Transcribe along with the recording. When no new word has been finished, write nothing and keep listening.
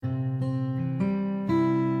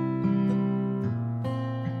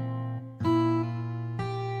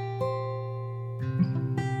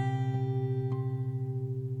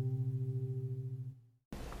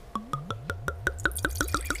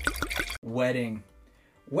Wedding.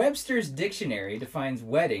 Webster's dictionary defines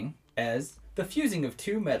wedding as the fusing of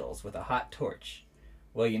two metals with a hot torch.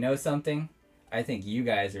 Well, you know something? I think you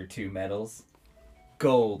guys are two metals.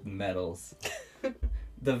 Gold medals.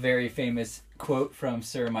 The very famous quote from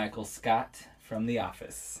Sir Michael Scott from The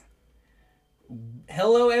Office.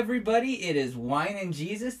 Hello, everybody. It is Wine and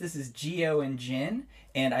Jesus. This is Geo and Jen.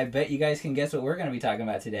 And I bet you guys can guess what we're going to be talking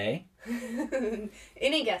about today.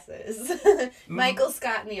 Any guesses? Michael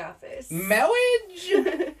Scott in The Office. Marriage?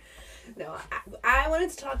 No, I wanted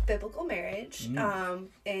to talk biblical marriage.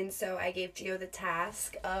 And so I gave Geo the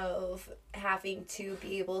task of having to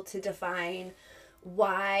be able to define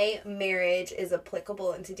why marriage is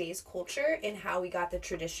applicable in today's culture and how we got the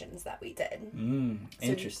traditions that we did.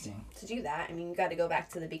 Interesting. To do that, I mean, you got to go back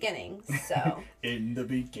to the beginning. So In the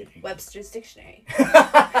beginning. Webster's dictionary.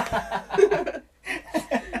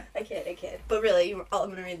 I kid. But really, I'm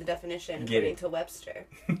going to read the definition according to Webster.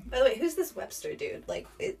 By the way, who's this Webster dude? Like,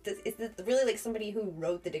 is it really like somebody who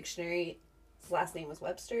wrote the dictionary? His last name was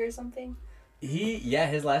Webster or something?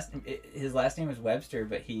 His last name was Webster,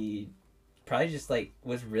 but he probably just like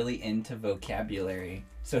was really into vocabulary,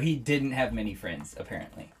 so he didn't have many friends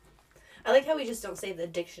apparently. I like how we just don't say the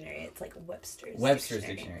dictionary. It's like Webster's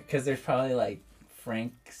dictionary, because there's probably like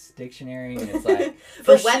Frank's dictionary, and it's like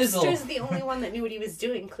but Webster's the only one that knew what he was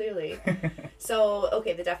doing, clearly. So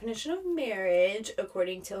okay, the definition of marriage,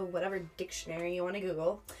 according to whatever dictionary you want to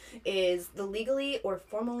Google, is the legally or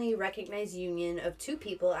formally recognized union of two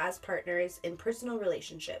people as partners in personal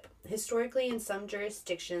relationship. Historically, in some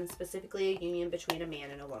jurisdictions, specifically a union between a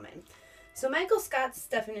man and a woman. So Michael Scott's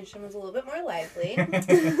definition was a little bit more lively.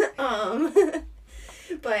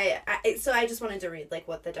 But I just wanted to read like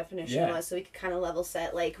what the definition was, so we could kind of level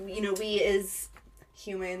set. Like, you know, we as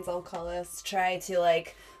humans, I'll call us, try to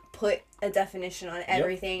like put a definition on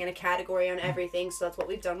everything and a category on everything. So that's what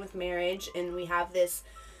we've done with marriage, and we have this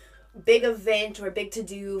big event or big to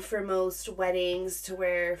do for most weddings, to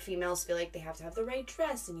where females feel like they have to have the right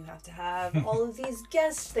dress, and you have to have all of these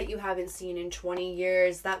guests that you haven't seen in 20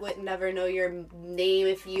 years that would never know your name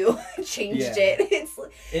if you changed it.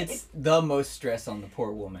 It's the most stress on the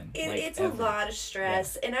poor woman. It's ever. A lot of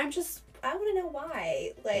stress, and I want to know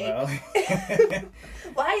why.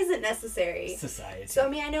 Why is it necessary? Society. So I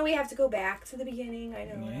mean, I know we have to go back to the beginning. I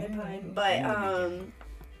know, but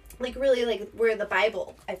like really, like where the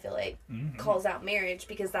Bible, I feel like, calls out marriage,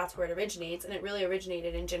 because that's where it originates, and it really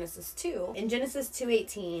originated in Genesis 2. In Genesis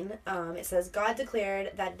 2:18, it says, God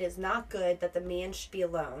declared that it is not good that the man should be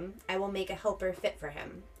alone. I will make a helper fit for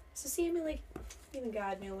him. So see, I mean, like, even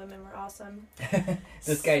God knew women were awesome.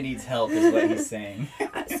 This guy needs help is what he's saying.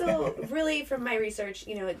 So really, from my research,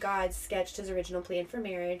 you know, God sketched his original plan for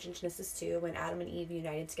marriage in Genesis 2 when Adam and Eve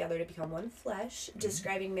united together to become one flesh,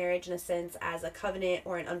 describing marriage in a sense as a covenant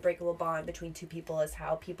or an unbreakable bond between two people, is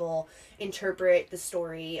how people interpret the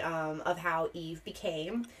story of how Eve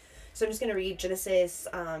became. So I'm just going to read Genesis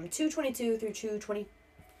 2:22 through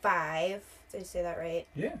 2:25. Did I say that right?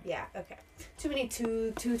 Yeah. Yeah, okay. Too many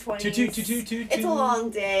 2:20. Two. It's a long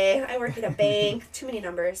day. I work at a bank. Too many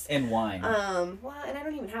numbers. And wine. Well, and I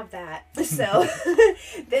don't even have that. So,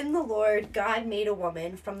 then the Lord God made a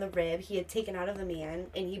woman from the rib he had taken out of the man,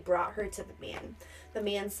 and he brought her to the man. The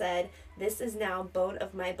man said, This is now bone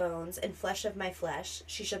of my bones and flesh of my flesh.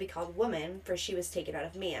 She shall be called woman, for she was taken out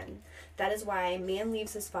of man. That is why man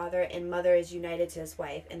leaves his father and mother is united to his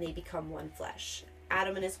wife, and they become one flesh.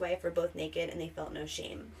 Adam and his wife were both naked, and they felt no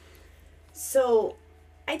shame. So,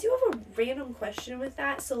 I do have a random question with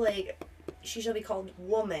that. So, like, she shall be called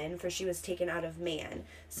woman, for she was taken out of man.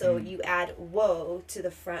 So, you add woe to the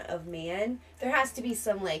front of man. There has to be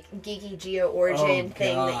some, like, geeky geo-origin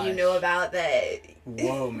thing that you know about that...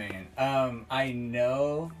 Whoa, man. I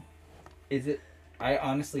know... I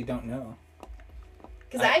honestly don't know.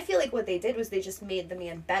 Because I feel like what they did was they just made the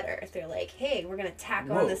man better. They're like, hey, we're going to tack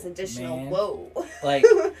on this additional whoa. Like,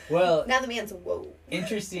 well... now the man's a whoa.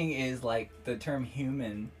 Interesting is, like, the term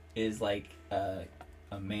human is, like, a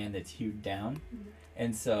man that's hewed down. Mm-hmm.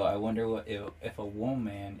 And so I wonder what if a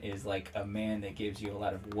woman is, like, a man that gives you a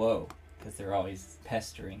lot of woe, because they're always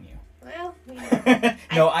pestering you. Well, yeah.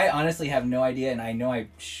 No, I honestly have no idea, and I know I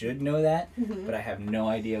should know that, but I have no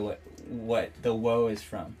idea what the woe is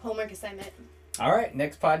from. Homework assignment. All right,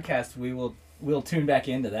 next podcast we'll tune back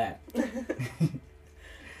into that.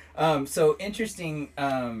 So interesting.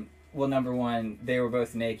 Well, number one, they were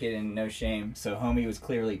both naked and no shame. So homie was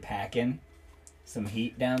clearly packing some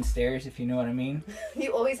heat downstairs, if you know what I mean.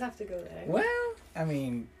 You always have to go there. Well, I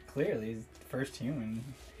mean, clearly he's the first human.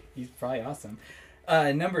 He's probably awesome.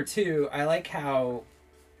 Number two, I like how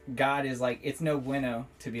God is like, it's no bueno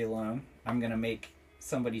to be alone. I'm gonna make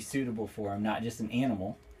somebody suitable for him, not just an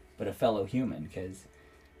animal, but a fellow human. Because,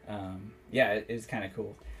 it's kind of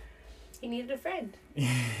cool. He needed a friend.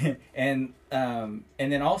 And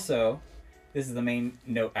then also, this is the main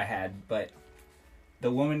note I had, but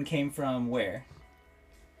the woman came from where?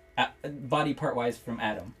 Body part wise from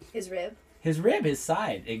Adam. His rib. His rib, his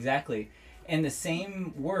side, exactly. And the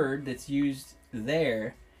same word that's used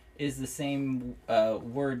there is the same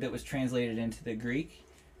word that was translated into the Greek,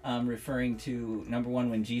 referring to, number one,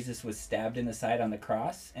 when Jesus was stabbed in the side on the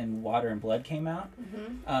cross and water and blood came out.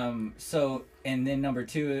 Mm-hmm. And then number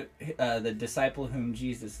two, the disciple whom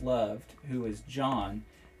Jesus loved, who was John,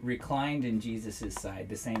 reclined in Jesus' side,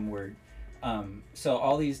 the same word. So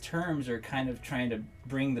all these terms are kind of trying to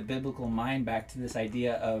bring the biblical mind back to this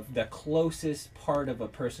idea of the closest part of a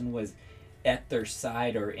person was at their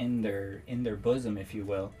side or in their bosom, if you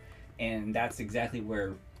will. And that's exactly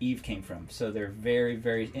where Eve came from. So they're very,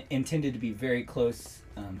 very intended to be very close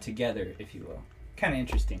together, if you will. Kind of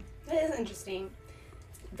interesting. It is interesting.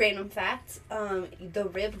 Random fact, the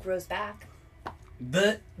rib grows back.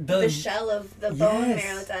 The shell of the bone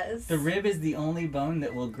marrow does. The rib is the only bone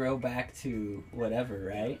that will grow back to whatever,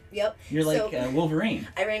 right? Yep. You're like Wolverine.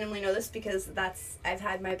 I randomly know this because I've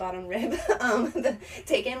had my bottom rib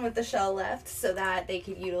taken with the shell left so that they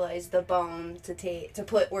could utilize the bone to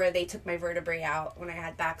put where they took my vertebrae out when I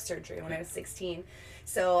had back surgery when I was 16.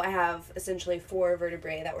 So I have essentially 4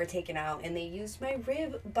 vertebrae that were taken out, and they used my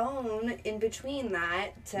rib bone in between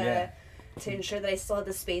that to ensure that I still had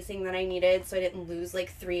the spacing that I needed so I didn't lose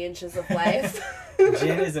like 3 inches of life.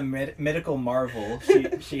 Jen is a medical marvel.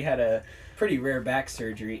 She had a pretty rare back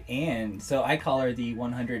surgery, and so I call her the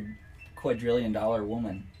 $100 quadrillion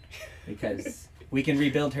woman because we can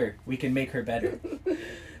rebuild her. We can make her better.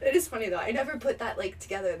 It is funny though. I never put that like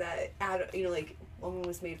together that like woman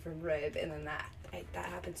was made from rib, and then that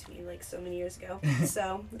happened to me like so many years ago.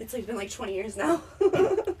 So it's like been like 20 years now.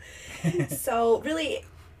 So really,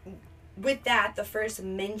 with that, the first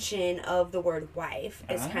mention of the word wife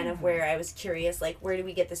is kind of where I was curious, like, where do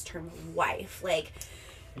we get this term wife? Like,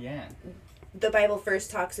 the Bible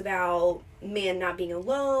first talks about man not being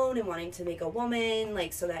alone and wanting to make a woman,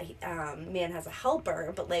 like, so that man has a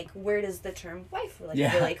helper, but, like, where does the term wife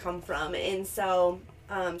really come from? And so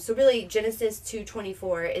really, Genesis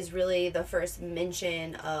 2:24 is really the first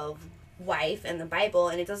mention of wife in the Bible,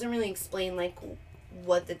 and it doesn't really explain, like,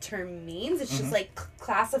 what the term means. It's just like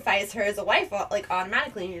classifies her as a wife like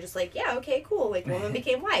automatically, and you're just like, yeah, okay, cool, like woman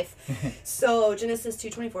became wife. So Genesis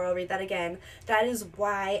 2:24, I'll read that again. That is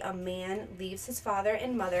why a man leaves his father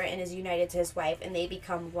and mother and is united to his wife, and they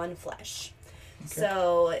become one flesh. Okay.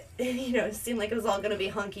 So, it seemed like it was all going to be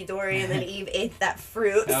hunky-dory, and then Eve ate that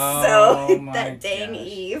fruit. That dang gosh.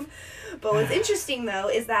 Eve. But what's interesting, though,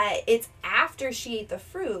 is that it's after she ate the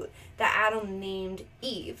fruit that Adam named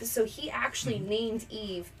Eve. So he actually named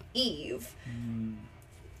Eve Eve.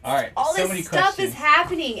 All right. All so this many stuff questions. is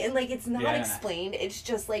happening, and like it's not explained. It's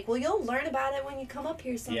just like, well, you'll learn about it when you come up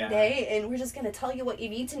here someday, and we're just gonna tell you what you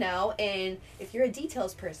need to know. And if you're a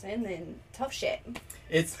details person, then tough shit.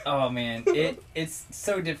 It's it's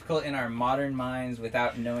so difficult in our modern minds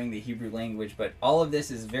without knowing the Hebrew language. But all of this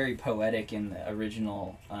is very poetic in the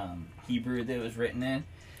original Hebrew that it was written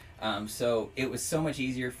in. So it was so much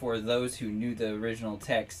easier for those who knew the original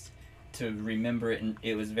text to remember it, and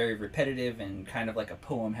it was very repetitive and kind of like a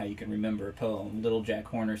poem, how you can remember a poem. Little Jack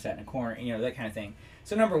Horner sat in a corner, that kind of thing.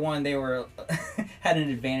 So number one, they were had an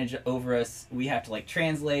advantage over us. We have to like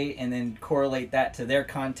translate and then correlate that to their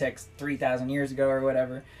context 3,000 years ago or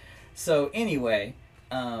whatever. So anyway,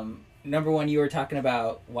 number one, you were talking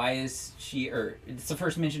about why is she, or it's the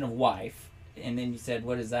first mention of wife, and then you said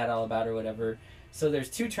what is that all about or whatever. So there's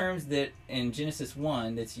 2 terms that in Genesis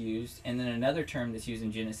 1 that's used, and then another term that's used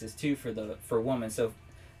in Genesis 2 for woman. So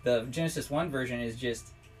the Genesis 1 version is just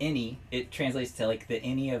any. It translates to like the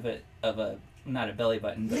any of a not a belly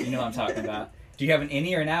button, but you know what I'm talking about. Do you have an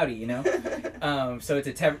any or an outie? So it's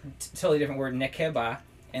a totally different word, nekeba.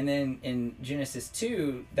 And then in Genesis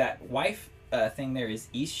 2, that wife thing there is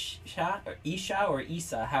Isha or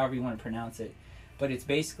Isa, however you want to pronounce it. But it's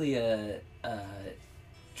basically a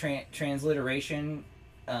transliteration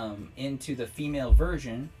into the female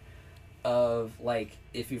version of, like,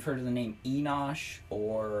 if you've heard of the name Enosh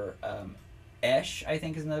or Esh, I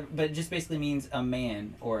think is another, but it just basically means a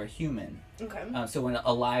man or a human. Okay. So an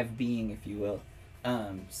alive being, if you will.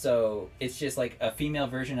 So it's just like a female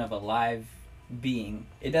version of a live being.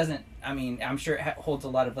 It doesn't, I'm sure it holds a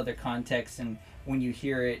lot of other context, and when you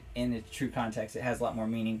hear it in its true context, it has a lot more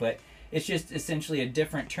meaning, but it's just essentially a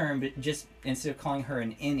different term, but just instead of calling her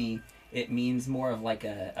an any, it means more of like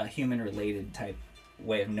a human-related type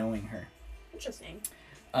way of knowing her. Interesting.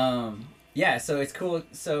 Yeah, so it's cool.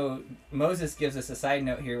 So Moses gives us a side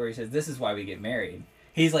note here where he says, this is why we get married.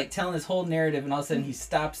 He's like telling this whole narrative, and all of a sudden he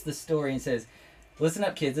stops the story and says, listen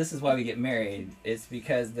up, kids, this is why we get married. It's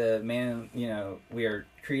because the man, we are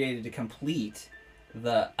created to complete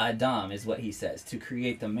the Adam, is what he says, to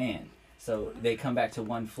create the man. So they come back to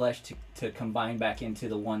one flesh to combine back into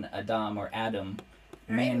the one Adam or Adam.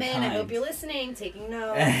 All right, men, I hope you're listening, taking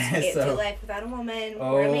notes. Can't do life without a woman.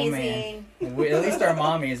 We're amazing. Man. At least our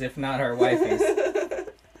mommies, if not our wifeys.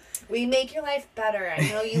 We make your life better. I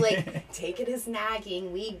know you take it as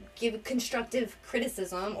nagging. We give constructive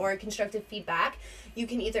criticism or constructive feedback. You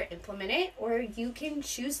can either implement it or you can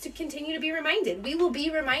choose to continue to be reminded. We will be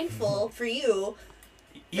remindful for you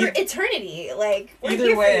for eternity. We're either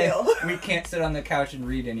here way, for you. We can't sit on the couch and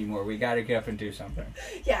read anymore. We got to get up and do something.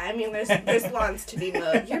 Yeah, I mean, there's lawns to be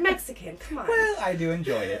mowed. You're Mexican. Come on. Well, I do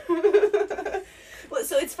enjoy it. Well,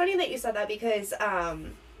 so it's funny that you said that because,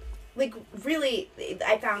 really,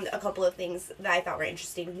 I found a couple of things that I thought were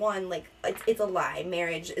interesting. One, it's a lie.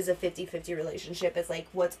 Marriage is a 50-50 relationship. It's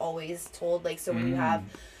what's always told. So when you have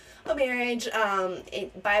a marriage,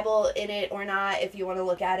 Bible in it or not, if you want to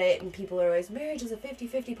look at it, and people are always, marriage is a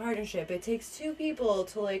 50-50 partnership. It takes two people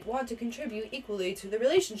to want to contribute equally to the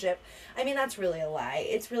relationship. I mean, that's really a lie.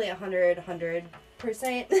 It's really 100%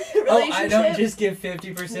 relationship. Oh, I don't just give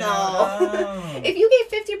 50%. No. Oh. If you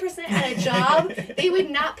gave 50% at a job, they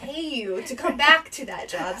would not pay you to come back to that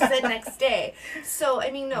job the next day. So,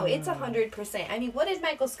 I mean, no, it's 100%. I mean, what did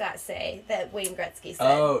Michael Scott say that Wayne Gretzky said?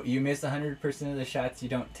 Oh, you miss 100% of the shots you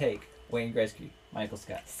don't take. Wayne Gretzky, Michael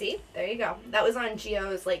Scott. See? There you go. That was on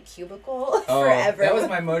Gio's, cubicle forever. That was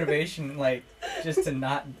my motivation, just to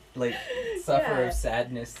not, suffer of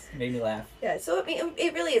sadness. Made me laugh. Yeah, so, I mean,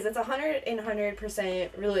 it really is. It's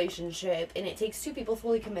 100% relationship, and it takes two people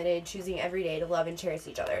fully committed, choosing every day to love and cherish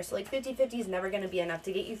each other. So, 50-50 is never going to be enough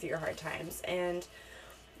to get you through your hard times. And,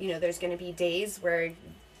 there's going to be days where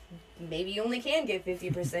maybe you only can give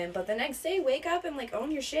 50%, but the next day, wake up and,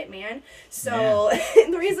 own your shit, man. So,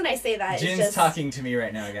 the reason I say that Jen's is just... talking to me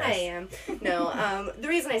right now, guys. I am. No, the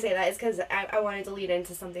reason I say that is because I wanted to lead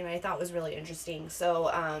into something that I thought was really interesting. So,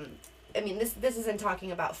 I mean, this isn't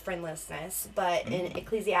talking about friendlessness, but in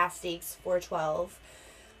Ecclesiastes 4:12,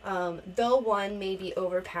 though one may be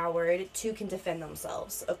overpowered, two can defend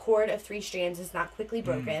themselves. A cord of 3 strands is not quickly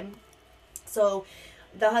broken. So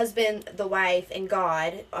the husband, the wife, and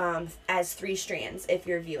God as 3 strands, if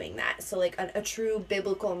you're viewing that. So a true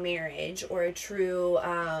biblical marriage, or a true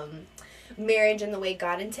marriage in the way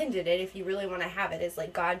God intended it, if you really want to have it, is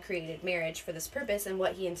God created marriage for this purpose, and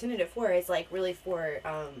what he intended it for is really for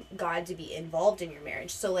God to be involved in your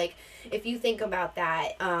marriage. So if you think about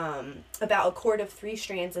that, about a cord of 3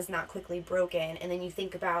 strands is not quickly broken, and then you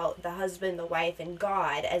think about the husband, the wife, and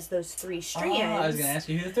God as those 3 strands. Oh, I was going to ask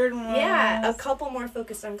you who the third one was. Yeah, a couple more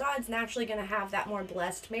focused on God's naturally going to have that more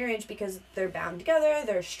blessed marriage because they're bound together,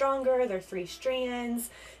 they're stronger, they're 3 strands.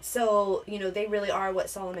 So, they really are what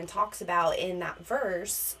Solomon talks about in that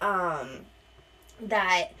verse,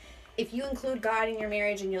 that if you include God in your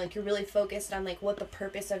marriage and you're really focused on what the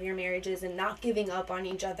purpose of your marriage is, and not giving up on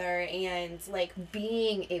each other, and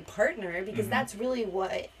being a partner, because that's really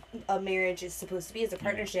what a marriage is supposed to be, is a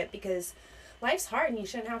partnership, because life's hard and you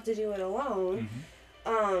shouldn't have to do it alone.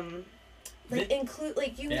 Include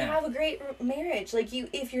you have a great marriage,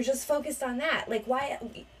 if you're just focused on that, why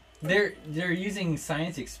they're using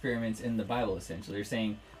science experiments in the Bible. Essentially, they're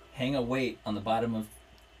saying hang a weight on the bottom of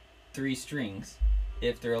 3 strings.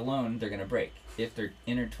 If they're alone, they're gonna break. If they're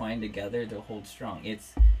intertwined together, they'll hold strong.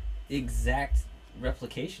 It's exact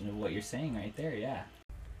replication of what you're saying right there. Yeah.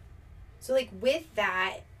 So with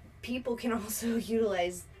that, people can also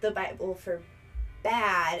utilize the Bible for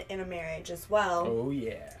bad in a marriage as well. Oh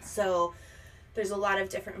yeah. So there's a lot of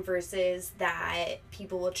different verses that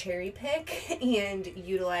people will cherry pick and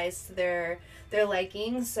utilize to their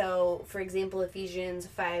liking. So, for example, Ephesians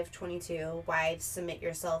 5:22, wives, submit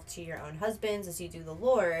yourself to your own husbands as you do the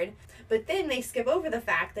Lord. But then they skip over the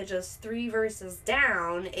fact that just 3 verses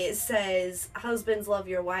down, it says, husbands, love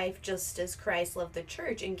your wife just as Christ loved the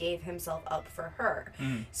church and gave himself up for her.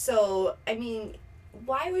 So, I mean,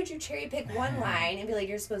 why would you cherry pick one line and be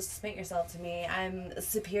you're supposed to submit yourself to me, I'm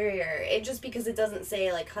superior? It just because it doesn't say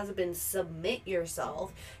husbands submit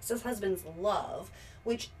yourself, it says husbands love,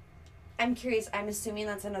 which I'm curious, I'm assuming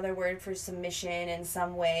that's another word for submission in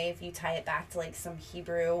some way, if you tie it back to some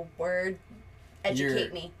Hebrew word.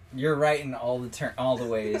 Educate me. You're right in all the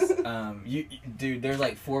ways. Dude,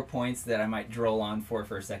 there's 4 points that I might droll on for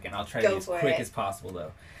a second. I'll try to be as quick as possible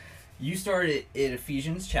though. You started at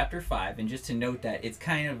Ephesians chapter 5, and just to note that it's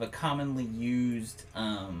kind of a commonly used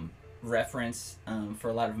reference for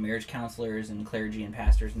a lot of marriage counselors and clergy and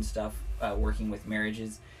pastors and stuff working with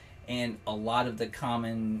marriages. And a lot of the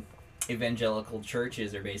common evangelical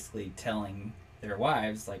churches are basically telling their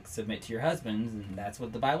wives, like, submit to your husbands, and that's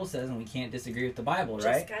what the Bible says, and we can't disagree with the Bible,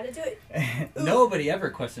 right? Just gotta do it. Nobody ever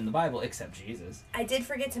questioned the Bible except Jesus. I did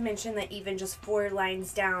forget to mention that even just 4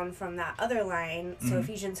 lines down from that other line, so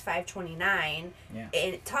Ephesians 5:29,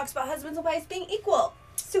 it talks about husbands and wives being equal.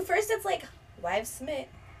 So first it's like, wives submit,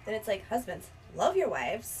 then it's like, husbands, love your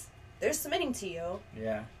wives, they're submitting to you.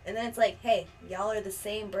 Yeah. And then it's like, hey, y'all are the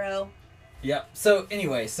same, bro. Yep. So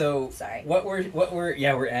anyway, Sorry.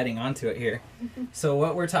 we're adding on to it here. So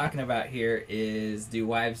what we're talking about here is, do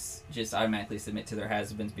wives just automatically submit to their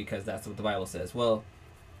husbands because that's what the Bible says? Well,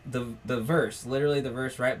 the verse, literally the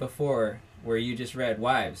verse right before where you just read,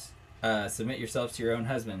 wives, submit yourselves to your own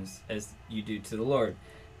husbands as you do to the Lord.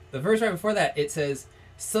 The verse right before that, it says,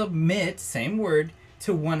 submit, same word,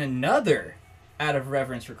 to one another out of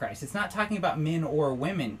reverence for Christ. It's not talking about men or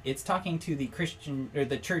women. It's talking to the Christian, or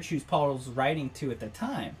the church who Paul's writing to at the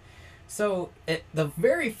time. So the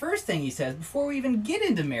very first thing he says, before we even get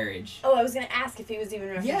into marriage. Oh, I was going to ask if he was even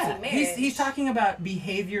referencing marriage. He's talking about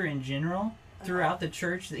behavior in general throughout the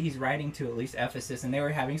church that he's writing to, at least Ephesus, and they were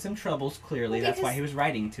having some troubles, clearly. That's why he was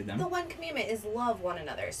writing to them. The one commandment is love one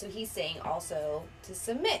another. So he's saying also to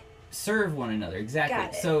submit. Serve one another, exactly.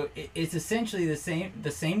 Got it. So it's essentially the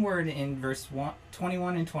same word in verse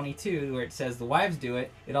 21 and 22 where it says the wives do it.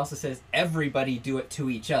 It also says everybody do it to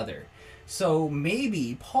each other. So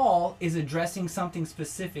maybe Paul is addressing something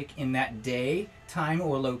specific in that day, time,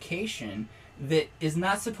 or location that is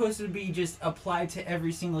not supposed to be just applied to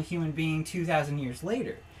every single human being 2,000 years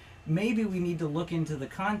later. Maybe we need to look into the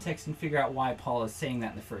context and figure out why Paul is saying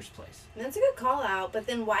that in the first place. That's a good call out, but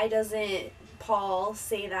then why doesn't Paul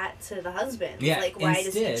say that to the husband? Yeah, like, why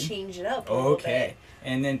instead, does he change it up a little bit?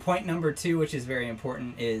 And then point number 2, which is very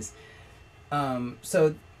important, is I'm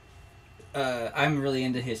really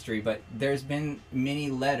into history, but there's been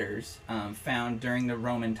many letters found during the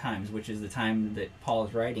Roman times, which is the time that Paul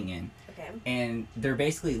is writing in. Okay. And they're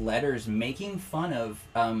basically letters making fun of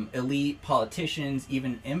elite politicians,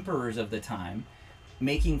 even emperors of the time,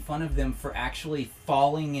 making fun of them for actually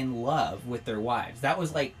falling in love with their wives. That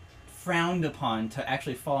was like frowned upon, to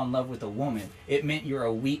actually fall in love with a woman. It meant you're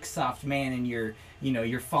a weak, soft man, and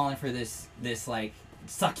you're falling for this like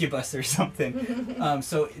succubus or something.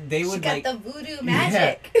 So they would she got the voodoo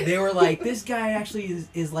magic. Yeah, they were like, this guy actually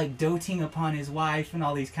is like doting upon his wife and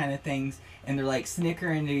all these kind of things, and they're like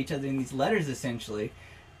snickering at each other in these letters essentially.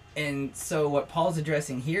 And so what Paul's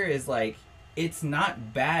addressing here is like, it's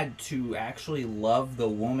not bad to actually love the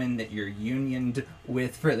woman that you're unioned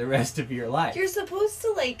with for the rest of your life. You're supposed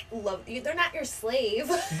to like love you. They're not your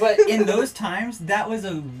slave. But in those times, that was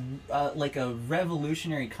a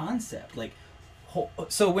revolutionary concept. Like,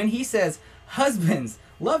 so when he says, husbands,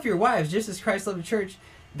 love your wives just as Christ loved the church,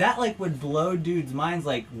 that like would blow dudes' minds.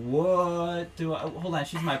 Like, what hold on,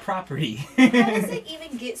 she's my property. How does it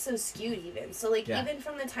even get so skewed even? So like, even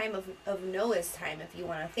from the time of Noah's time, if you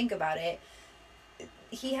want to think about it,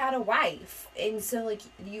 he had a wife, and so like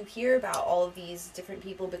you hear about all of these different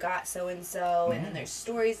people begot so and so, and then there's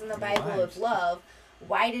stories in the Bible of love.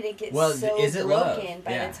 Why did it get so broken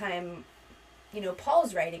by the time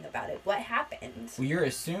Paul's writing about it? What happened? Well, you're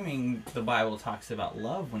assuming the Bible talks about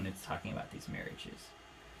love when it's talking about these marriages.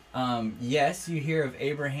 Yes, you hear of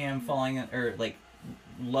Abraham falling or like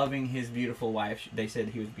loving his beautiful wife. They said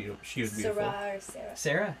he was beautiful. She was beautiful. Sarah.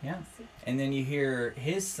 Sarah, yeah. And then you hear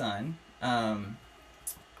his son,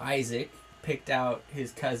 Isaac, picked out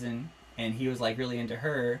his cousin, and he was like really into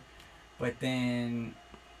her, but then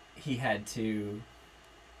he got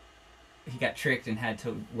tricked and had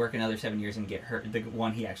to work another 7 years and get her, the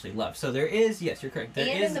one he actually loved. So there is, yes, you're correct.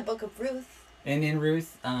 In the book of Ruth. And in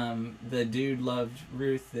Ruth, the dude loved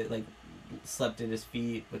Ruth that like slept at his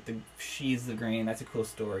feet with the sheaves of grain. That's a cool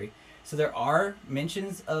story. So there are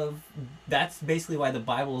mentions of, that's basically why the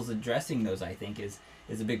Bible is addressing those, I think, is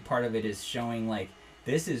a big part of it, is showing like,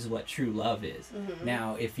 this is what true love is. Mm-hmm.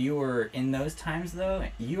 Now, if you were in those times though,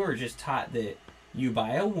 you were just taught that you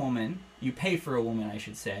buy a woman, you pay for a woman, I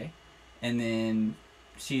should say, and then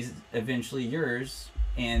she's eventually yours,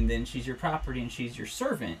 and then she's your property and she's your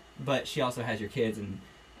servant, but she also has your kids,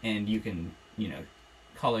 and you can,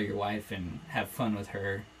 call her your wife and have fun with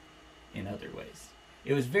her in other ways.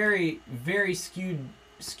 It was very, very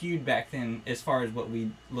skewed back then as far as what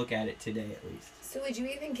we look at it today, at least. So would you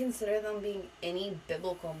even consider them being any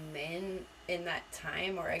biblical men in that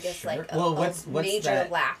time? Or I guess like a major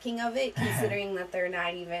lacking of it, considering that they're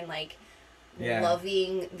not even like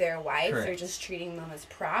loving their wife. Correct. They're just treating them as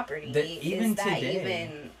property. Even is that today,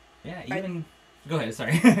 even Yeah, even... Go ahead,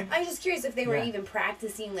 sorry. I was just curious if they were Yeah. even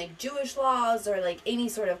practicing, like, Jewish laws or, like, any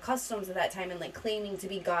sort of customs at that time and, like, claiming to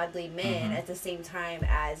be godly men at the same time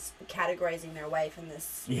as categorizing their wife in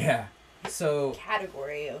this Yeah. So...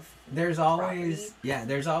 category of There's always... property. Yeah,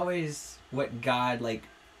 there's always what God, like,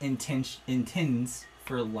 intends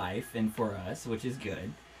for life and for us, which is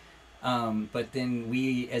good. But then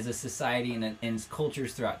we, as a society and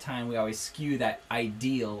cultures throughout time, we always skew that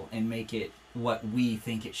ideal and make it what we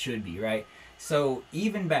think it should be, right? So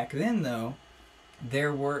even back then, though,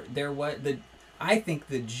 I think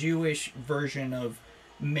the Jewish version of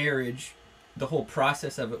marriage, the whole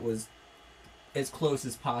process of it was as close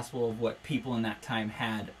as possible of what people in that time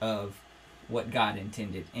had of what God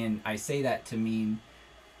intended. And I say that to mean,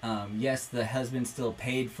 yes, the husband still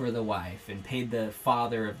paid for the wife and paid the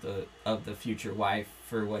father of the future wife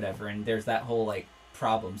for whatever, and there's that whole like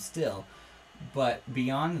problem still. But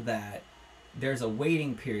beyond that, there's a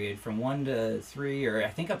waiting period from 1 to 3 or I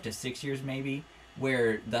think up to 6 years maybe,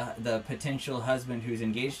 where the potential husband who's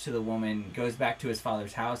engaged to the woman goes back to his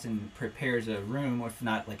father's house and prepares a room, or if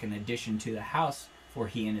not like an addition to the house, for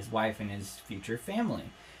he and his wife and his future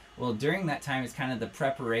family. Well, during that time, it's kind of the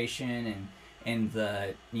preparation and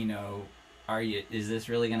the, you know, is this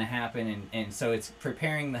really going to happen? And so it's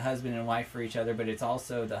preparing the husband and wife for each other, but it's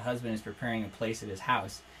also the husband is preparing a place at his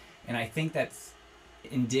house. And I think that's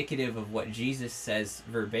indicative of what Jesus says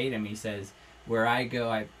verbatim. He says, where I go,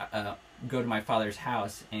 I go to my Father's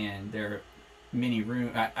house, and there are many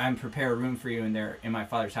rooms. I prepare a room for you, and there in my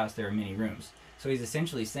Father's house there are many rooms. So he's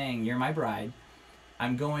essentially saying, you're my bride.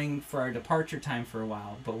 I'm going for our departure time for a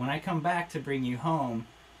while, but when I come back to bring you home,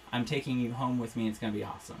 I'm taking you home with me. It's going to be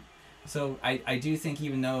awesome. So I do think,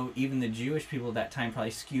 even though even the Jewish people at that time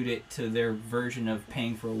probably skewed it to their version of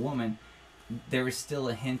paying for a woman, there was still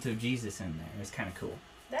a hint of Jesus in there. It's kind of cool.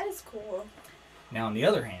 That is cool. Now, on the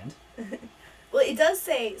other hand... Well, it does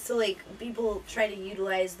say, so, like, people try to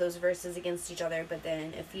utilize those verses against each other, but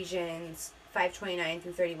then Ephesians 5:29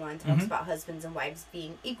 through 31 talks about husbands and wives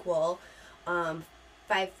being equal.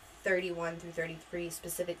 5:31 through 33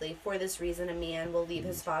 specifically, for this reason a man will leave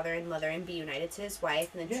his father and mother and be united to his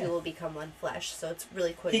wife, and the two will become one flesh. So it's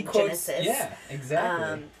really quoting Genesis. Yeah,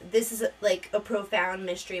 exactly. This is like a profound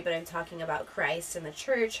mystery, but I'm talking about Christ and the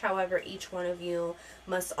church. However, each one of you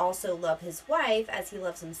must also love his wife as he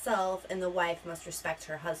loves himself, and the wife must respect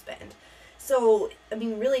her husband. So, I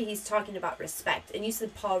mean, really, he's talking about respect. And you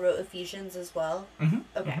said Paul wrote Ephesians as well?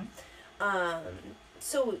 Okay.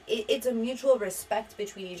 So it's a mutual respect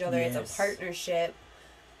between each other. Yes. It's a partnership.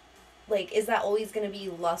 Like, is that always going to be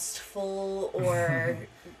lustful or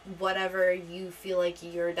whatever you feel like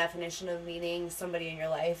your definition of meeting somebody in your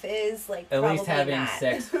life is? Like, at least having not.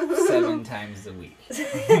 Sex 7 times a week.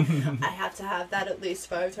 I have to have that at least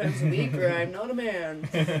 5 times a week or I'm not a man.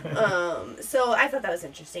 So I thought that was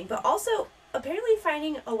interesting. But also, apparently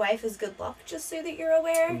finding a wife is good luck, just so that you're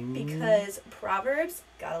aware. Because Proverbs,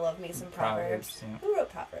 gotta love me some Proverbs. Yeah. Who wrote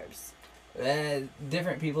Proverbs?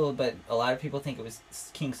 Different people, but a lot of people think it was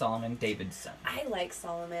King Solomon, David's son. I like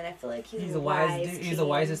Solomon. I feel like he's a wise dude. king. He's the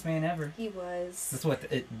wisest man ever. He was. That's what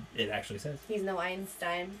it actually says. He's no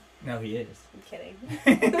Einstein. No, he is. I'm kidding.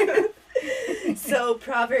 So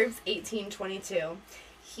Proverbs 18:22.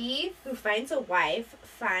 He who finds a wife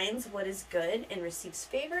finds what is good and receives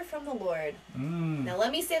favor from the Lord. Now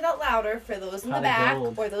let me say that louder for those in the back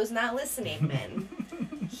or those not listening, men.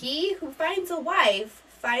 He who finds a wife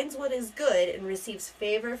finds what is good and receives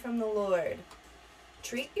favor from the Lord.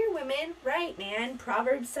 Treat your women right, man.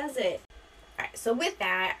 Proverbs says it. Alright, so with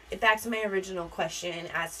that, back to my original question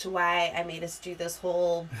as to why I made us do this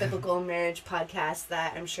whole biblical marriage podcast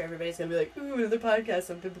that I'm sure everybody's going to be like, ooh, another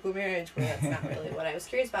podcast on biblical marriage. Well, that's not really what I was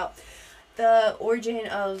curious about. The origin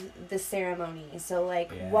of the ceremony. So,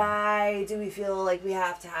 like, why do we feel like we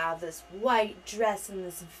have to have this white dress and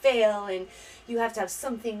this veil, and you have to have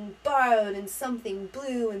something borrowed and something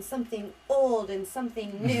blue and something old and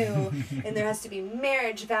something new, and there has to be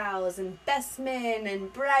marriage vows and best men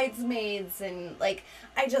and bridesmaids, and, like,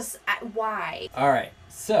 why? All right,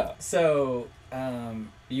 so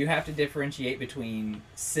you have to differentiate between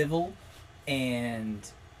civil and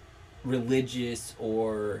religious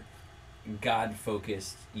or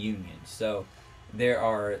God-focused unions. So there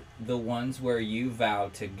are the ones where you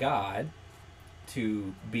vow to God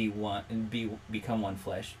to be one and become one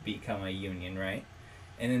flesh, become a union, right?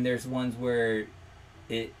 And then there's ones where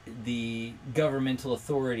the governmental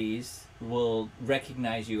authorities will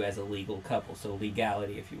recognize you as a legal couple, so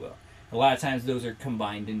legality, if you will. A lot of times those are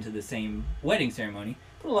combined into the same wedding ceremony,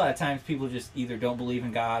 but a lot of times people just either don't believe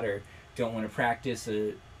in God or don't want to practice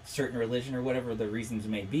a certain religion or whatever the reasons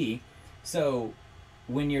may be. So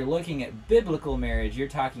when you're looking at biblical marriage, you're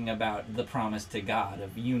talking about the promise to God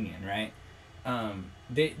of union, right?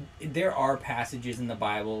 There are passages in the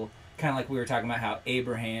Bible, kind of like we were talking about how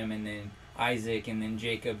Abraham and then Isaac and then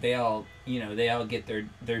Jacob, they all get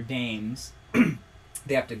their dames.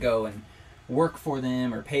 They have to go and work for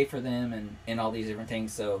them or pay for them and all these different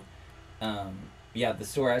things. So, the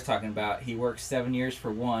story I was talking about, he works 7 years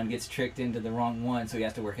for one, gets tricked into the wrong one, so he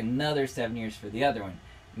has to work another 7 years for the other one.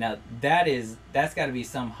 Now, that's got to be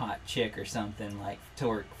some hot chick or something, like, to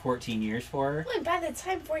work 14 years for her. Well, and by the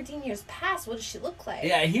time 14 years pass, what does she look like?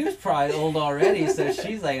 Yeah, he was probably old already, so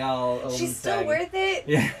she's like all old. She's still worth it?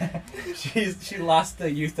 Yeah. She lost the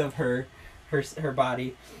youth of her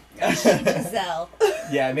body. Giselle.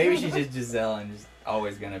 Yeah, maybe she's just Giselle and just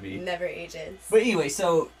always going to be. Never ages. But anyway,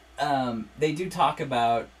 so they do talk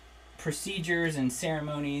about procedures and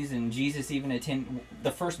ceremonies, and Jesus even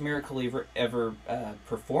the first miracle he ever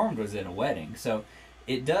performed was at a wedding. So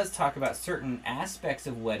it does talk about certain aspects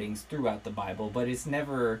of weddings throughout the Bible, but it's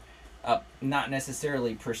never not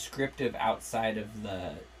necessarily prescriptive outside of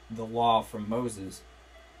the law from Moses.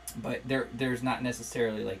 But there's not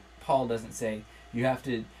necessarily, like, Paul doesn't say you have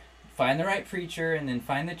to find the right preacher and then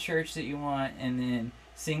find the church that you want and then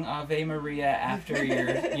sing Ave Maria after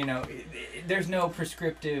your, there's no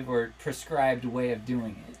prescriptive or prescribed way of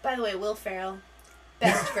doing it. By the way, Will Ferrell,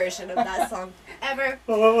 best version of that song ever.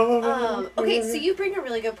 Okay, so you bring a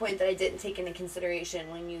really good point that I didn't take into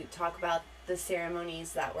consideration when you talk about the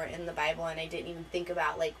ceremonies that were in the Bible, and I didn't even think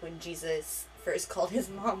about, like, when Jesus first called his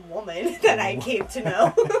mom woman, that I came to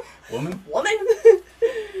know. Woman? Woman?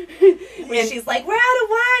 When she's like, we're out of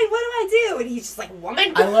wine, what do I do? And he's just like,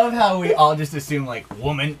 woman? I love how we all just assume, like,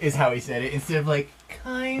 woman is how he said it, instead of, like,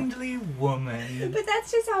 kindly woman. But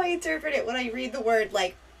that's just how I interpret it when I read the word,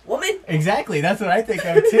 like, woman. Exactly, that's what I think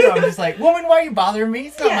of, too. I'm just like, woman, why are you bothering me?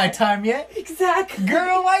 It's not my time yet. Exactly.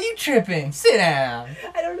 Girl, why are you tripping? Sit down.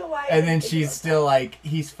 I don't know why. And then she's still like,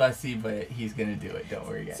 he's fussy, but he's going to do it. Don't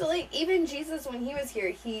worry, guys. So, like, even Jesus, when he was here,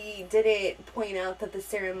 he didn't point out that the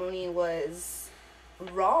ceremony was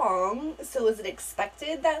wrong. So is it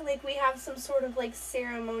expected that, like, we have some sort of, like,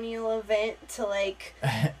 ceremonial event to, like...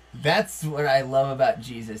 That's what I love about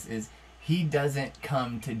Jesus, is he doesn't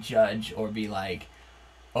come to judge or be like,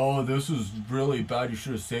 oh, this is really bad, you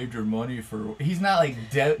should have saved your money for... He's not like,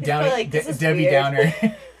 Debbie Downer.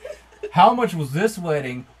 How much was this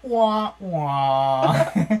wedding? Wah, wah.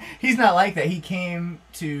 He's not like that. He came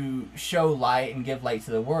to show light and give light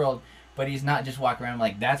to the world, but he's not just walking around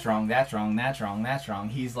like, that's wrong, that's wrong, that's wrong, that's wrong.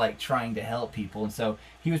 He's, like, trying to help people. And so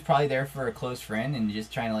he was probably there for a close friend and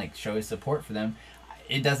just trying to, like, show his support for them.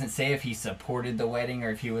 It doesn't say if he supported the wedding or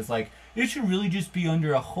if he was like, it should really just be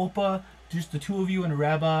under a chuppah, just the two of you and a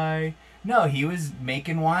rabbi. No, he was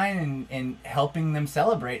making wine and helping them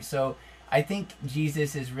celebrate. So I think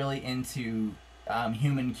Jesus is really into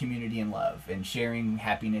human community and love and sharing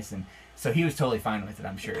happiness, and so he was totally fine with it,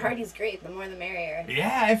 I'm sure. The party's great. The more the merrier.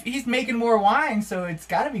 Yeah, if he's making more wine, so it's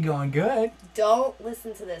got to be going good. Don't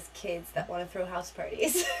listen to this, kids that want to throw house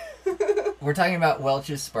parties. We're talking about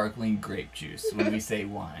Welch's sparkling grape juice when we say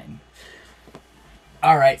wine.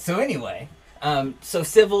 All right, so anyway, so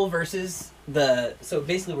civil versus so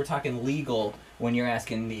basically we're talking legal when you're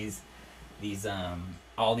asking these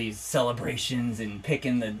all these celebrations and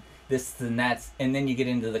picking this and that's, and then you get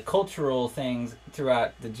into the cultural things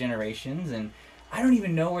throughout the generations, and I don't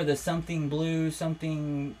even know where the something blue,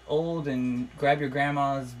 something old, and grab your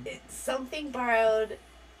grandma's... It's something borrowed,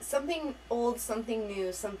 something old, something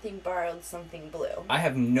new, something borrowed, something blue. I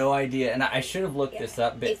have no idea, and I should have looked this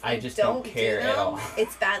up, but I just don't care at all.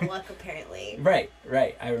 It's bad luck, apparently. Right,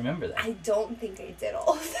 I remember that. I don't think I did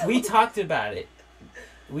all of them. We talked about it.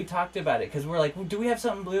 Because we're like, well, do we have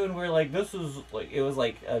something blue? And we're like, this is like, it was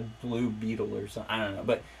like a blue beetle or something. I don't know.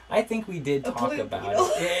 But I think we did talk about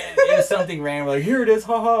it. It was something random. We're like, here it is.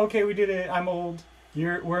 Haha. Okay, we did it. I'm old.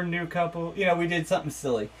 We're a new couple. We did something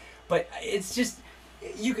silly. But it's just,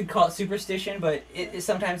 you could call it superstition, but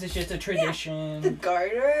sometimes it's just a tradition. Yeah. The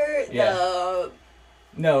garter,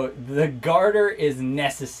 No, the garter is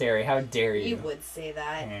necessary. How dare you? You would say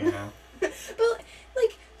that. Yeah. But,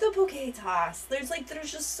 like, the bouquet toss. There's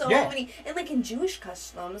just so many. And, like, in Jewish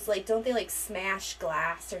customs, like, don't they, like, smash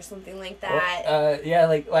glass or something like that?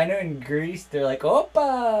 Like, I know in Greece, they're like,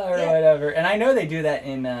 Opa! Or whatever. And I know they do that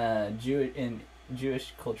in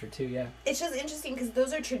Jewish culture, too, yeah. It's just interesting because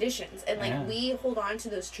those are traditions. And, like, we hold on to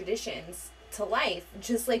those traditions to life.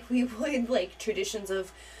 Just like we would, like, traditions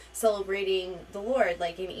of celebrating the Lord.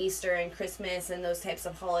 Like, in Easter and Christmas and those types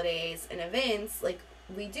of holidays and events, like,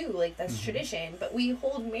 we do, like, that's tradition, but we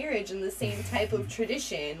hold marriage in the same type of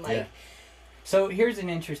tradition, like. So here's an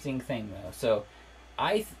interesting thing, though. So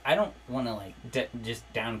I don't want to like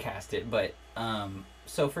just downcast it, but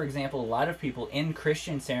so for example, a lot of people in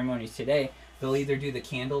Christian ceremonies today, they'll either do the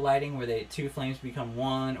candle lighting where they two flames become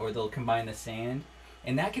one, or they'll combine the sand,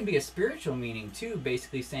 and that can be a spiritual meaning too,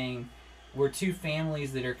 basically saying we're two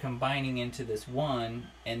families that are combining into this one,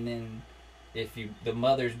 and then if the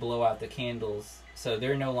mothers blow out the candles, so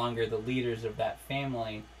they're no longer the leaders of that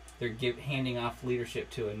family. They're handing off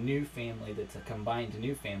leadership to a new family that's a combined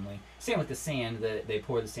new family. Same with the sand. They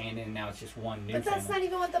pour the sand in, and now it's just one new family. But that's not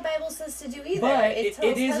even what the Bible says to do either. But it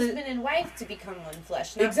tells husband and wife to become one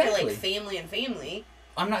flesh, not exactly. to like family and family.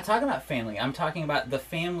 I'm not talking about family. I'm talking about the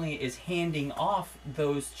family is handing off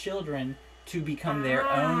those children to become their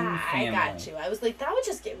own family. I got you. I was like, that would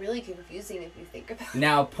just get really confusing if you think about it.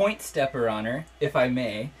 Now, point stepper on her, if I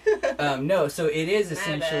may. No, so it is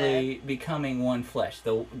essentially becoming one flesh.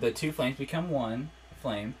 The two flames become one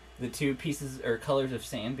flame. The two pieces or colors of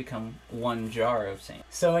sand become one jar of sand.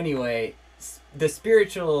 So anyway, the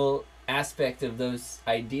spiritual aspect of those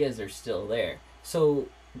ideas are still there. So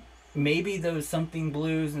maybe those something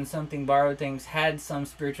blues and something borrowed things had some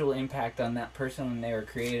spiritual impact on that person when they were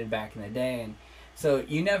created back in the day. And so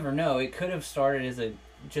you never know. It could have started as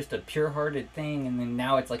just a pure-hearted thing, and then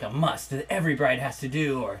now it's like a must that every bride has to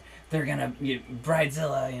do, or they're gonna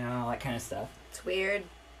bridezilla, all that kind of stuff. It's weird.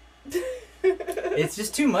 It's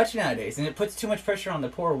just too much nowadays, and it puts too much pressure on the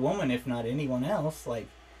poor woman, if not anyone else. Like,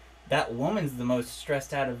 that woman's the most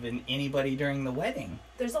stressed out of anybody during the wedding.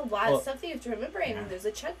 There's a lot of stuff that you have to remember. I mean, there's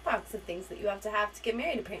a checkbox of things that you have to get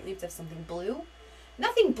married. Apparently, you have to have something blue.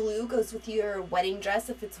 Nothing blue goes with your wedding dress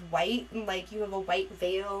if it's white, and like you have a white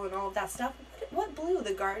veil and all of that stuff. What blue?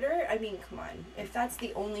 The garter? I mean, come on. If that's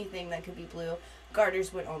the only thing that could be blue,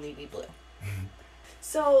 garters would only be blue.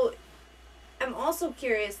 So, I'm also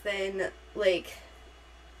curious then, like,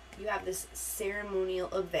 you have this ceremonial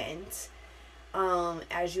event.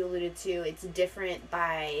 As you alluded to, it's different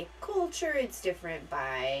by culture, it's different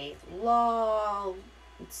by law,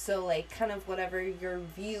 so like kind of whatever your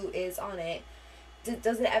view is on it.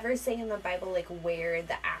 Does it ever say in the Bible like where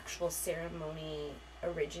the actual ceremony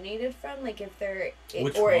originated from? Like if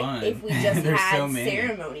if we just had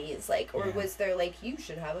ceremonies, like, or was there like you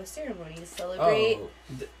should have a ceremony to celebrate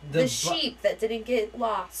the sheep that didn't get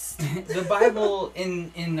lost? The Bible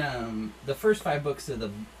in the first 5 books of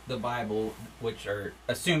the Bible, which are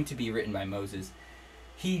assumed to be written by Moses,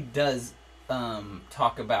 he does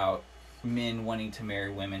talk about men wanting to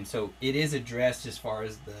marry women. So it is addressed as far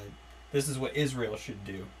as this is what Israel should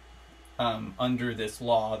do under this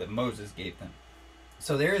law that Moses gave them.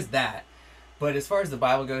 So there is that. But as far as the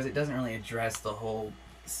Bible goes, it doesn't really address the whole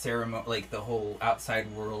ceremony, like the whole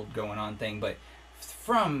outside world going on thing. But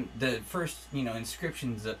from the first,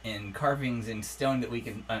 inscriptions and carvings in stone that we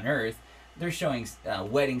can unearth, they're showing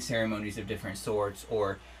wedding ceremonies of different sorts,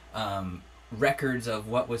 or records of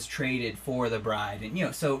what was traded for the bride.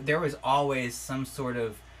 And, so there was always some sort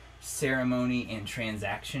of ceremony and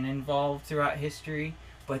transaction involved throughout history,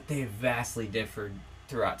 but they vastly differed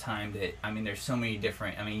throughout time. There's so many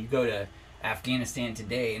different, you go to Afghanistan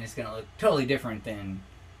today and it's going to look totally different than,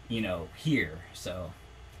 here. So,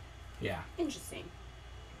 yeah. Interesting.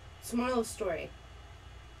 So moral of the story,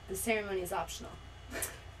 the ceremony is optional.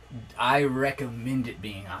 I recommend it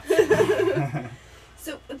being optional.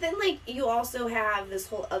 So, but then, like, you also have this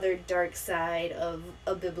whole other dark side of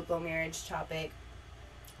a biblical marriage topic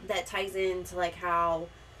that ties into, like, how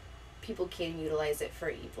people can utilize it for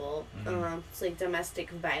evil. It's like domestic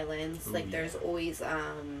violence. Ooh, like, there's always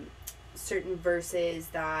certain verses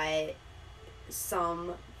that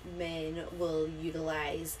some men will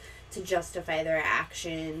utilize to justify their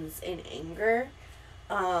actions in anger.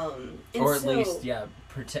 Or at least,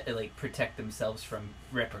 protect themselves from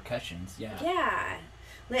repercussions. Yeah. Yeah.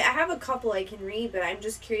 Like, I have a couple I can read, but I'm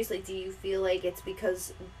just curious, like, do you feel like it's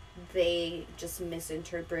because they just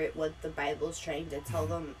misinterpret what the Bible's trying to tell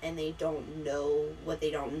them and they don't know what they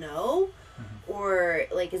don't know? Or,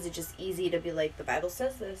 like, is it just easy to be like, the Bible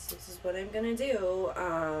says this is what I'm gonna do?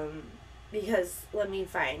 Because,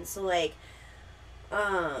 fine. So, like,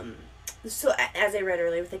 so as I read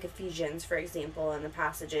earlier with, like, Ephesians, for example, in the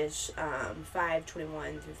passages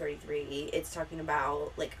 5:21 through 33, it's talking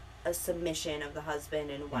about, like, a submission of the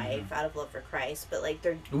husband and wife out of love for Christ, but like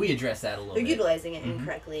we address that a little bit. They're utilizing it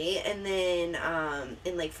incorrectly. And then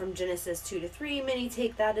in like from Genesis 2-3, many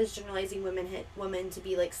take that as generalizing women to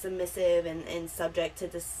be like submissive and subject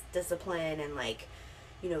to discipline and like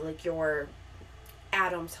like your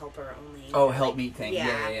Adam's helper only. Oh, help me thing.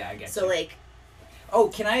 Yeah, I get so you. Like, oh,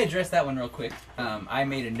 can I address that one real quick? I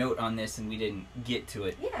made a note on this and we didn't get to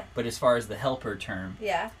it. Yeah. But as far as the helper term,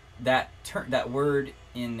 yeah, that word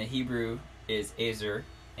in the Hebrew is ezer,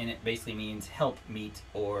 and it basically means help meet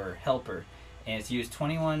or helper. And it's used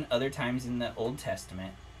 21 other times in the Old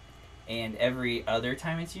Testament. And every other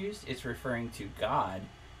time it's used, it's referring to God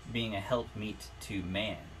being a helpmeet to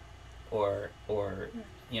man. Or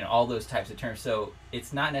all those types of terms. So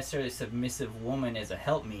it's not necessarily a submissive woman as a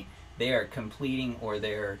helpmeet. They are completing or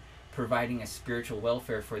they're providing a spiritual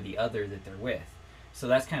welfare for the other that they're with. So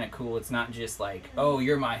that's kind of cool. It's not just like, oh,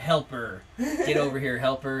 you're my helper. Get over here,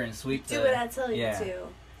 helper, and sweep the... Do what I tell you to.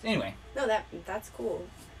 Anyway. No, that's cool.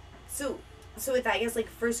 So with that, I guess, like,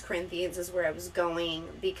 1 Corinthians is where I was going,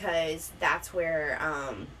 because that's where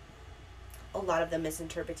a lot of the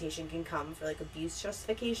misinterpretation can come for, like, abuse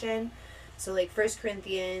justification. So, like, 1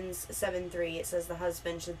 Corinthians 7:3, it says the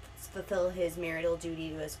husband should fulfill his marital duty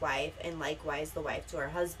to his wife, and likewise the wife to her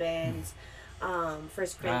husband. 1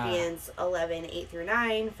 Corinthians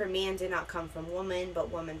 11:8-9, for man did not come from woman,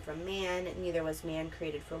 but woman from man. Neither was man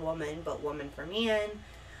created for woman, but woman for man.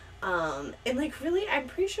 And, like, really, I'm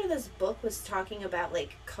pretty sure this book was talking about,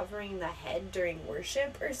 like, covering the head during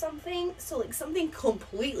worship or something. So, like, something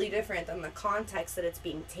completely different than the context that it's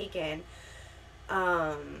being taken.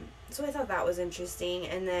 So I thought that was interesting.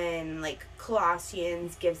 And then, like,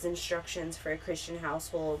 Colossians gives instructions for Christian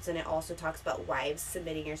households, and it also talks about wives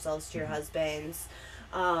submitting yourselves to your husbands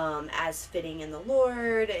as fitting in the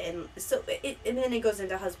Lord. And so and then it goes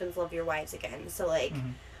into husbands love your wives again. So, like,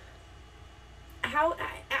 how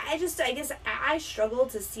I guess I struggle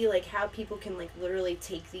to see, like, how people can, like, literally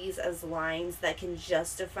take these as lines that can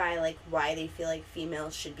justify, like, why they feel like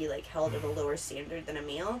females should be, like, held at a lower standard than a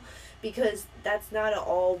male, because that's not at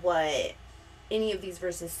all what any of these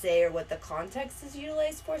verses say or what the context is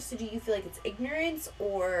utilized for. So do you feel like it's ignorance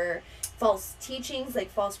or false teachings, like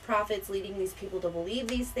false prophets leading these people to believe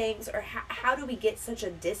these things, or how do we get such a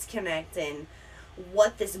disconnect in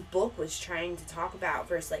what this book was trying to talk about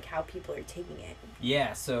versus, like, how people are taking it?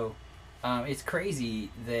 Yeah, so it's crazy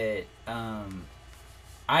that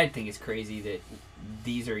I think it's crazy that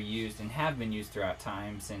these are used and have been used throughout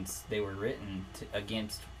time since they were written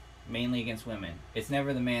mainly against women. It's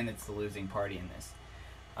never the man that's the losing party in this.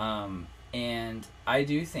 And I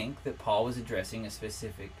do think that Paul was addressing a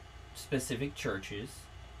specific churches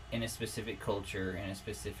in a specific culture in a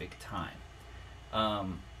specific time.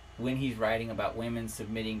 When he's writing about women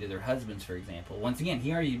submitting to their husbands, for example, once again,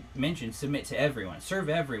 he already mentioned submit to everyone, serve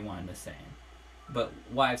everyone the same, but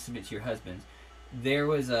wives, submit to your husbands. There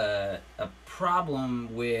was a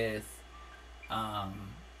problem with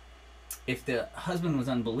if the husband was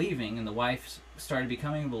unbelieving and the wife started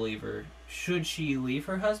becoming a believer, should she leave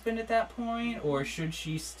her husband at that point, or should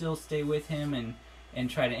she still stay with him and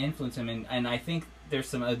try to influence him? And I think there's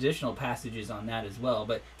some additional passages on that as well,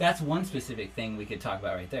 but that's one specific thing we could talk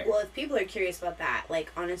about right there. Well, if people are curious about that, like,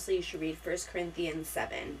 honestly, you should read 1 Corinthians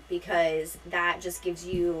 7, because that just gives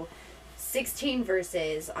you 16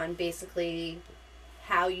 verses on basically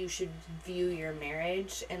how you should view your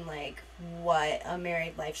marriage and, like, what a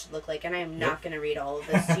married life should look like. And I'm not going to read all of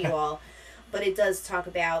this to you all, but it does talk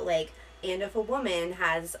about, like, and if a woman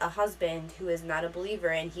has a husband who is not a believer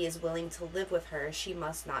and he is willing to live with her, she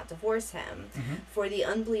must not divorce him. For the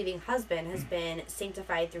unbelieving husband has been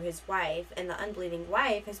sanctified through his wife, and the unbelieving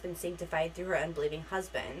wife has been sanctified through her unbelieving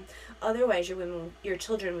husband. Otherwise your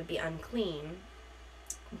children would be unclean,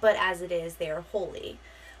 but as it is, they are holy.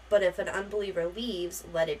 But if an unbeliever leaves,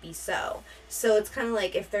 let it be so. So it's kind of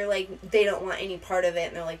like, if they're like, they don't want any part of it,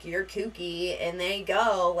 and they're like, you're kooky, and they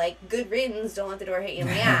go, like, good riddance, don't let the door hit you in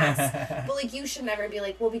the ass. But, like, you should never be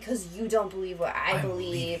like, well, because you don't believe what I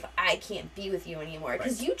believe, I can't be with you anymore.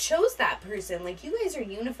 Because you chose that person. Like, you guys are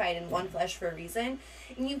unified in one flesh for a reason,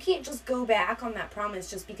 and you can't just go back on that promise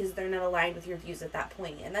just because they're not aligned with your views at that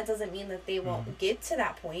point. And that doesn't mean that they won't get to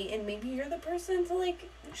that point, and maybe you're the person to, like,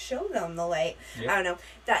 show them the light. I don't know.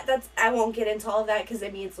 That's I won't get into all of that, because I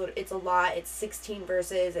mean it's a lot. It's 16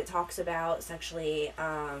 verses. It talks about sexually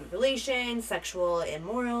relations, sexual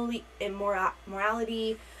immorality,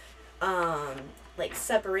 like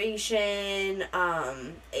separation.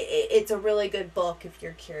 It's a really good book if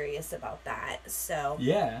you're curious about that. So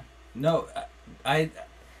yeah, no, I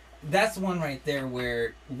that's one right there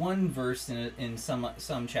where one verse in some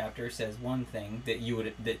chapter says one thing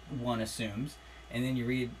that one assumes. And then you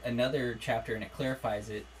read another chapter and it clarifies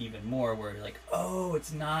it even more, where you're like, oh,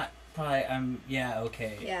 it's not probably, I'm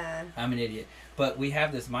an idiot. But we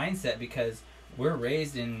have this mindset because we're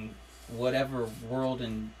raised in whatever world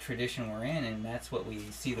and tradition we're in, and that's what we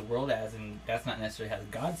see the world as, and that's not necessarily how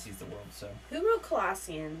God sees the world. So who wrote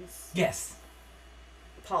Colossians? Yes.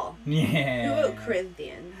 Paul. Yeah. Who wrote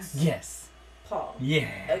Corinthians? Yes. Paul. Yeah.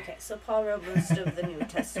 Okay, so Paul wrote most of the New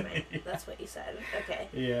Testament. That's what you said. Okay.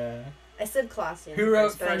 Yeah. I said Colossians. Who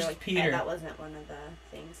wrote but I know First Peter? That wasn't one of the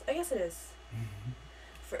things. I guess it is.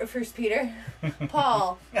 First Peter?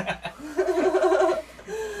 Paul. It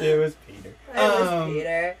was Peter. It was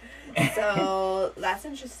Peter. So, that's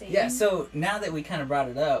interesting. Yeah, so now that we kind of brought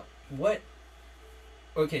it up,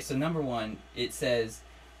 okay, so number one, it says,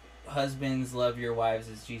 husbands, love your wives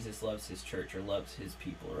as Jesus loves his church or loves his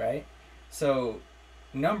people, right? So,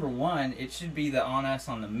 number one, it should be on us,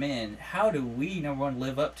 on the men. How do we, number one,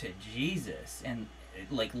 live up to Jesus and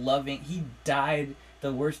like loving? He died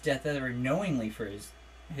the worst death ever knowingly for his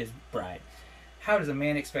bride. How does a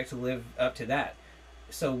man expect to live up to that?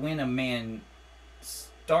 So when a man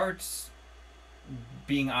starts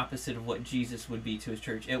being opposite of what Jesus would be to his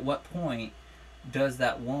church, at what point does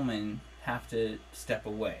that woman have to step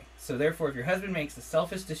away? So therefore, if your husband makes a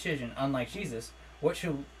selfish decision unlike Jesus, what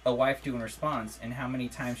should a wife do in response, and how many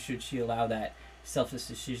times should she allow that selfish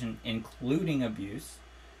decision, including abuse,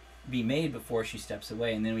 be made before she steps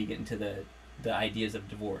away? And then we get into the ideas of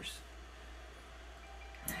divorce.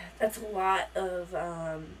 That's a lot of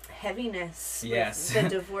heaviness Yes. with the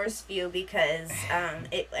divorce view, because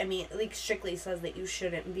it strictly says that you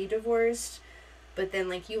shouldn't be divorced, but then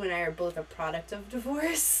like you and I are both a product of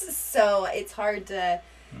divorce, so it's hard to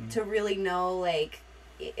really know. Like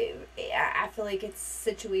I feel like it's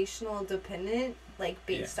situational dependent, like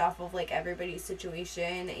based off of like everybody's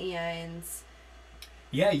situation. And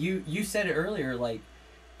yeah, you said it earlier, like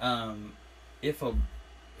if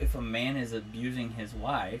a man is abusing his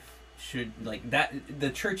wife, should like that the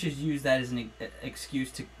churches use that as an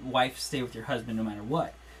excuse to wife stay with your husband no matter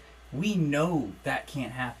what. We know that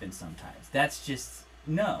can't happen sometimes. That's just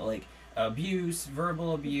like abuse,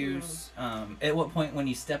 verbal abuse. At what point when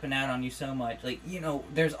he's stepping out on you so much, like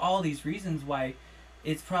there's all these reasons why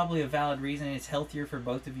it's probably a valid reason. It's healthier for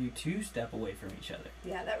both of you to step away from each other.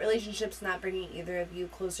 Yeah, that relationship's not bringing either of you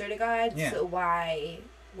closer to God. Yeah. So why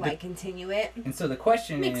continue it? And so the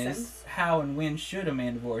question Makes is, sense. how and when should a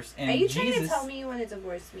man divorce? And are you trying to tell me you want to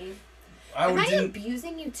divorce me? Am I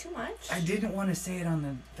abusing you too much? I didn't want to say it on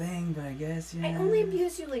the thing, but I guess, yeah. I only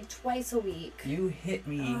abuse you like twice a week. You hit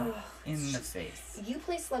me in the face. You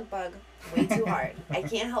play slug bug way too hard. I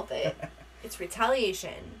can't help it. It's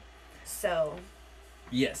retaliation. So.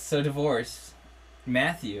 Yes, so divorce.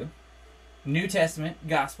 Matthew, New Testament,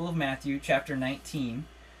 Gospel of Matthew, chapter 19.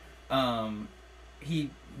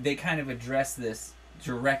 They kind of address this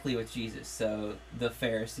directly with Jesus. So the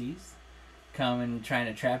Pharisees come and trying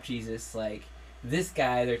to trap Jesus, like, this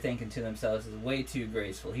guy, they're thinking to themselves, is way too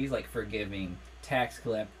graceful. He's like forgiving tax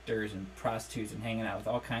collectors and prostitutes and hanging out with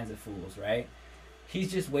all kinds of fools, right?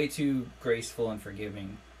 He's just way too graceful and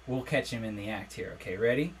forgiving. We'll catch him in the act here. Okay,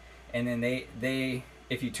 ready? And then they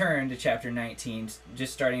if you turn to chapter 19,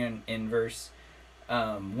 just starting in verse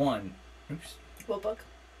 1. Oops. What book?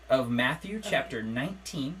 Of Matthew, chapter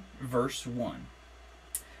 19, verse 1.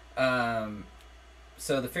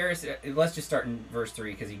 So the Pharisees, let's just start in verse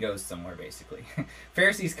 3 because he goes somewhere basically.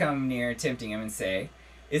 Pharisees come near, tempting him, and say,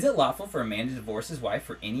 "Is it lawful for a man to divorce his wife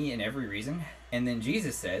for any and every reason?" And then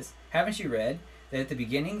Jesus says, "Haven't you read that at the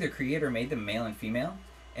beginning the Creator made them male and female,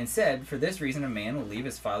 and said, for this reason a man will leave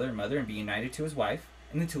his father and mother and be united to his wife,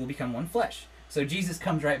 and the two will become one flesh." So Jesus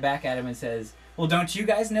comes right back at him and says, "Well, don't you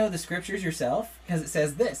guys know the scriptures yourself? Because it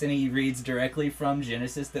says this." And he reads directly from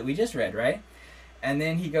Genesis that we just read, right? And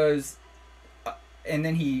then he goes, and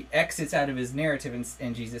then he exits out of his narrative,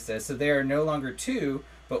 and Jesus says, "So they are no longer two,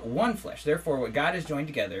 but one flesh. Therefore, what God has joined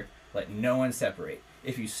together, let no one separate."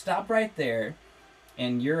 If you stop right there,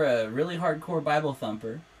 and you're a really hardcore Bible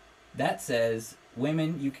thumper, that says,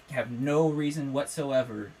 women, you have no reason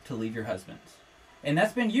whatsoever to leave your husbands. And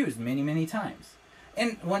that's been used many, many times.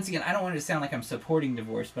 And once again, I don't want it to sound like I'm supporting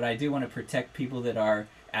divorce, but I do want to protect people that are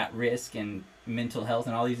at risk and mental health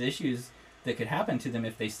and all these issues that could happen to them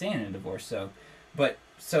if they stay in a divorce. So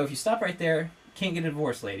if you stop right there, can't get a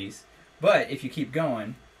divorce, ladies. But if you keep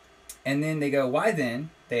going, and then they go, "Why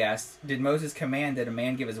then," they ask, "did Moses command that a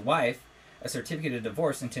man give his wife a certificate of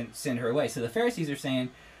divorce and to send her away?" So the Pharisees are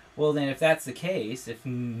saying, well, then if that's the case, if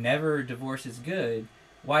never divorce is good,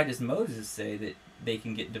 why does Moses say that they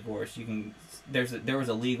can get divorced? There was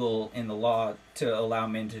a legal in the law to allow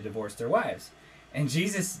men to divorce their wives. And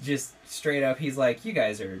Jesus just straight up, he's like, "You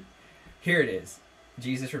guys are, here it is."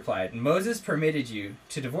 Jesus replied, "Moses permitted you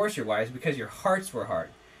to divorce your wives because your hearts were hard."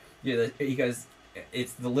 He goes,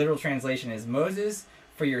 it's the literal translation is, "Moses,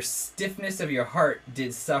 for your stiffness of your heart,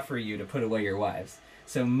 did suffer you to put away your wives."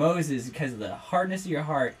 So Moses, because of the hardness of your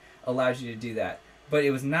heart, allowed you to do that. But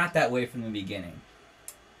it was not that way from the beginning.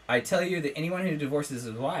 "I tell you that anyone who divorces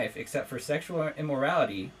his wife, except for sexual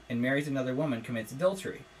immorality, and marries another woman, commits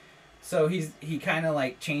adultery. So he kind of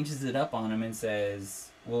like changes it up on him and says,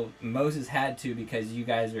 well, Moses had to because you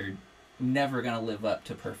guys are never going to live up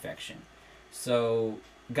to perfection. So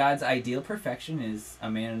God's ideal perfection is a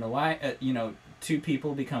man and a wife, two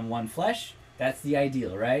people become one flesh. That's the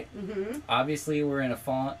ideal, right? Mm-hmm. Obviously, we're in a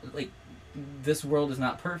fallen, this world is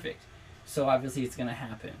not perfect. So obviously it's going to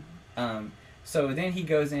happen. So then he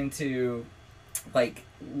goes into,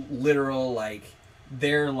 literal,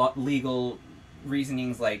 their legal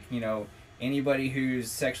reasonings, anybody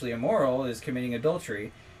who's sexually immoral is committing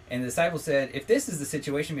adultery. And the disciple said, if this is the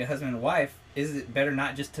situation between a husband and wife, is it better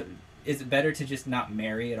to just not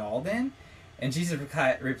marry at all then? And Jesus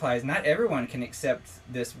replies, not everyone can accept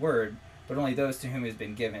this word, but only those to whom it has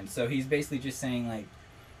been given. So he's basically just saying,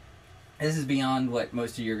 this is beyond what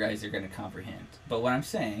most of your guys are going to comprehend. But what I'm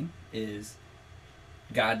saying is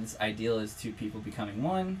God's ideal is two people becoming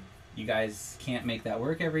one. You guys can't make that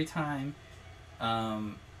work every time.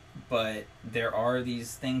 But there are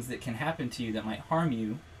these things that can happen to you that might harm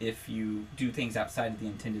you if you do things outside of the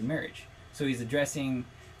intended marriage. So he's addressing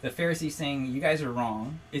the Pharisees saying, you guys are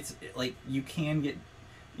wrong. It's you can get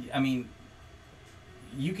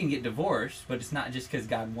divorced, but it's not just because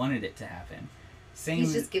God wanted it to happen.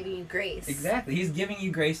 He's just giving you grace. Exactly. He's giving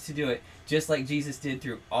you grace to do it, just like Jesus did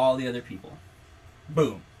through all the other people.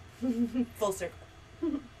 Boom. Full circle.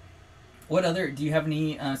 Do you have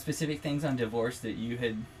any specific things on divorce that you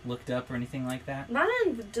had looked up or anything like that? Not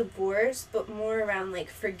on divorce, but more around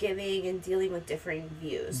forgiving and dealing with differing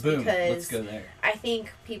views. Boom. Because let's go there. I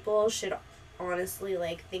think people should honestly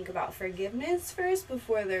think about forgiveness first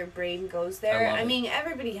before their brain goes there. I mean,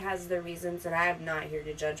 everybody has their reasons, and I'm not here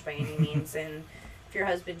to judge by any means. And if your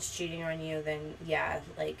husband's cheating on you, then yeah,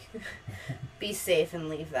 be safe and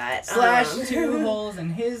leave that. Slash 2 holes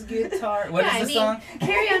in his guitar. What is the song?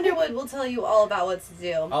 Carrie Underwood will tell you all about what to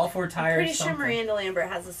do. All 4 tires. I'm pretty sure Miranda Lambert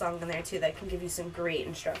has a song in there too that can give you some great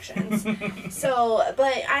instructions.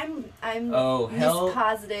 But I'm just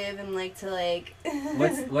positive and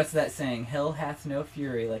What's that saying? Hell hath no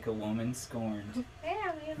fury like a woman scorned.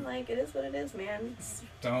 Yeah, man, it is what it is, man.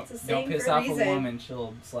 Don't piss off a woman,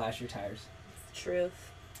 she'll slash your tires.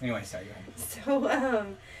 Truth. Anyway, sorry, go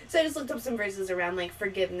ahead. So I just looked up some verses around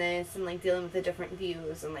forgiveness and dealing with the different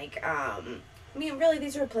views and really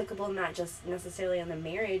these are applicable not just necessarily in the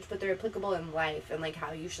marriage, but they're applicable in life and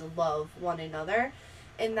how you should love one another,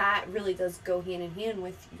 and that really does go hand in hand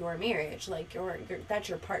with your marriage. That's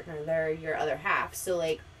your partner, they're your other half. So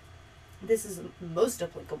this is most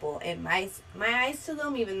applicable in my eyes to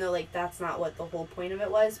them, even though that's not what the whole point of it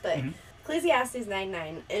was, but. Mm-hmm. Ecclesiastes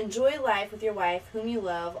 9:9. Enjoy life with your wife, whom you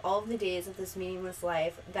love, all of the days of this meaningless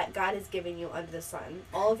life that God has given you under the sun.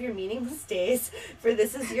 All of your meaningless days, for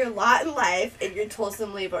this is your lot in life and your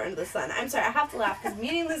toilsome labor under the sun. I'm sorry, I have to laugh because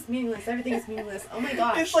meaningless, everything is meaningless. Oh my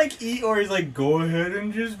gosh. It's he's go ahead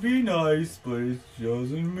and just be nice, but it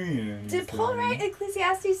doesn't mean anything. Did Paul write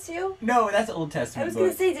Ecclesiastes too? No, that's an Old Testament I was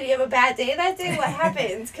going to say, did he have a bad day that day? What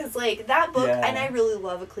happened? Because that book, and I really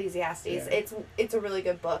love Ecclesiastes. Yeah. It's a really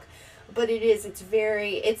good book. But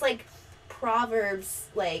it's like Proverbs,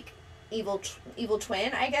 evil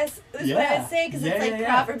twin, I guess is what I would say. Because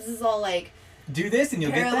Proverbs is all do this and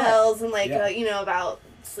you'll get that. Parallels and about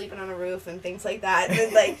sleeping on a roof and things like that.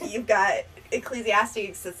 And then you've got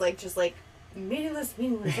Ecclesiastes that's just meaningless,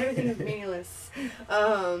 everything is meaningless.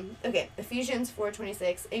 Okay, Ephesians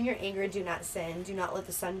 4:26. In your anger do not sin. Do not let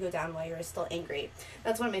the sun go down while you are still angry.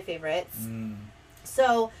 That's one of my favorites.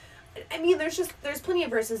 So I mean, there's plenty of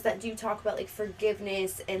verses that do talk about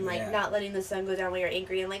forgiveness and not letting the sun go down while you're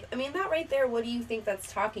angry, and that right there, what do you think that's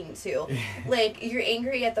talking to? You're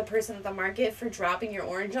angry at the person at the market for dropping your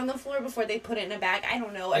orange on the floor before they put it in a bag. I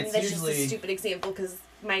don't know. I mean, that's just a stupid example because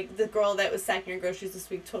the girl that was sacking her groceries this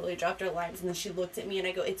week totally dropped her limes, and then she looked at me and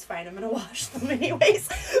I go, it's fine, I'm gonna wash them anyways.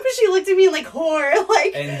 But she looked at me horror,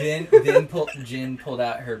 And then Jen pulled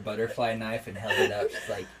out her butterfly knife and held it up.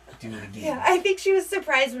 She's do it again. Yeah, I think she was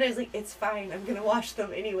surprised when I was it's fine, I'm gonna wash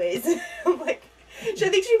them anyways. I'm I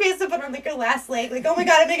think she may have put on her last leg, oh my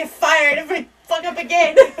god, I'm making fire if I fuck up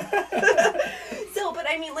again. But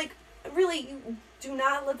I mean, really, do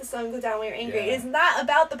not let the sun go down when you're angry. Yeah. It is not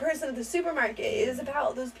about the person at the supermarket. It is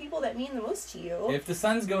about those people that mean the most to you. If the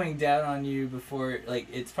sun's going down on you before,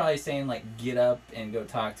 it's probably saying, get up and go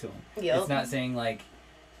talk to them. Yep. It's not saying,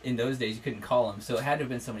 in those days you couldn't call them, so it had to have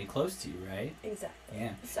been somebody close to you, right? Exactly.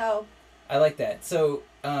 Yeah. So I like that. So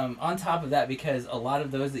on top of that, because a lot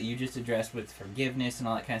of those that you just addressed with forgiveness and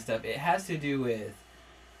all that kind of stuff, it has to do with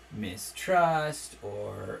mistrust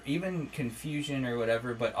or even confusion or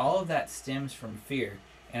whatever, but all of that stems from fear.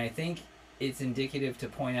 And I think it's indicative to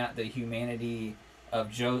point out the humanity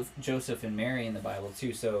of Joseph and Mary in the Bible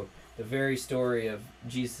too. So the very story of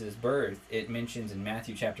Jesus' birth, it mentions in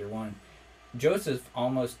Matthew chapter 1, Joseph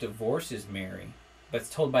almost divorces Mary, but it's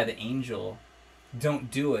told by the angel, don't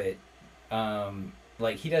do it.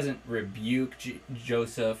 Like, he doesn't rebuke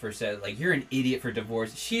Joseph or say, like, you're an idiot for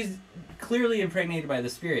divorce. She's clearly impregnated by the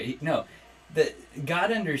Spirit.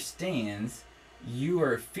 God understands you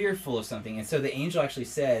are fearful of something. And so the angel actually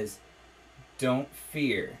says, don't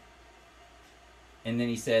fear. And then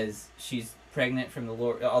he says, she's pregnant from the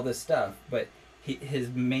Lord, all this stuff. But his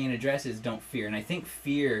main address is don't fear. And I think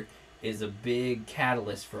fear is a big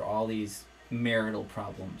catalyst for all these marital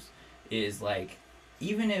problems. Is like,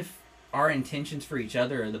 even if our intentions for each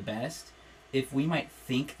other are the best, if we might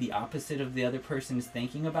think the opposite of the other person is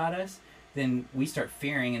thinking about us, then we start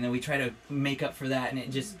fearing, and then we try to make up for that, and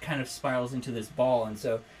it just kind of spirals into this ball. And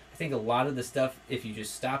so I think a lot of the stuff, if you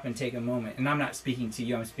just stop and take a moment, and I'm not speaking to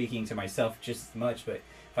you, I'm speaking to myself just as much, but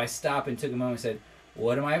if I stop and took a moment and said,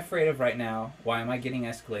 what am I afraid of right now? Why am I getting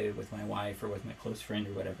escalated with my wife or with my close friend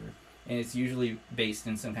or whatever? And it's usually based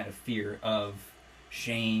in some kind of fear of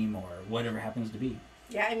shame or whatever happens to be.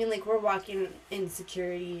 Yeah, I mean, like, we're walking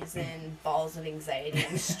insecurities and balls of anxiety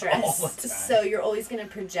and stress. So you're always going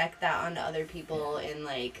to project that onto other people, and,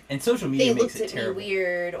 like... And social media makes it terrible. They looked at me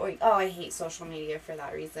weird, or, oh, I hate social media for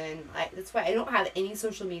that reason. That's why I don't have any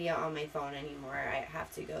social media on my phone anymore. I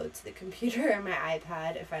have to go to the computer or my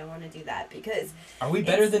iPad if I want to do that, because... Are we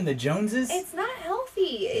better than the Joneses? It's not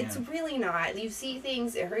healthy. It's really not. You see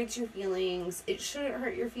things, it hurts your feelings. It shouldn't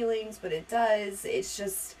hurt your feelings, but it does. It's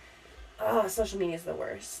just... Oh, social media is the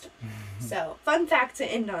worst. So, fun fact to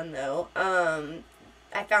end on, though.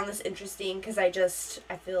 I found this interesting because I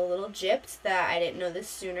feel a little gypped that I didn't know this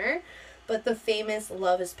sooner. But the famous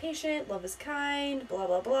love is patient, love is kind, blah,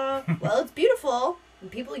 blah, blah. Well, it's beautiful.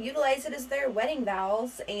 And people utilize it as their wedding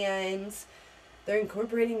vows, and they're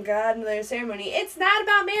incorporating God into their ceremony. It's not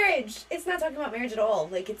about marriage. It's not talking about marriage at all.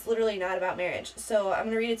 Like, it's literally not about marriage. So, I'm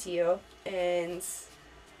going to read it to you, and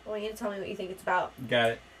I want you to tell me what you think it's about.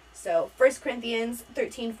 Got it. So, 1 Corinthians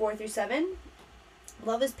 13:4-7.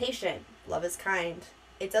 Love is patient. Love is kind.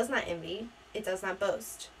 It does not envy. It does not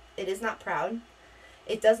boast. It is not proud.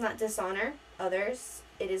 It does not dishonor others.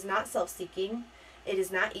 It is not self-seeking. It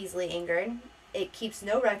is not easily angered. It keeps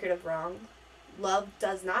no record of wrong. Love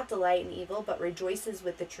does not delight in evil, but rejoices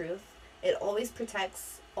with the truth. It always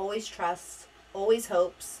protects, always trusts, always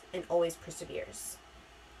hopes, and always perseveres.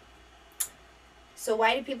 So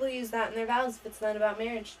why do people use that in their vows if it's not about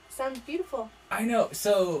marriage? Sounds beautiful. I know.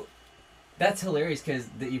 So that's hilarious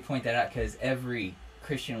that you point that out, because every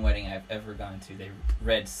Christian wedding I've ever gone to, they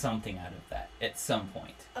read something out of that at some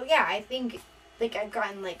point. Oh, yeah. I think, like, I've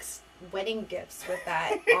gotten, like, wedding gifts with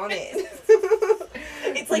that on it.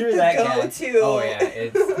 It's like You're the go-to. Oh,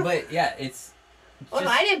 yeah. It's well, no,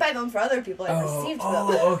 I didn't buy them for other people. I received them.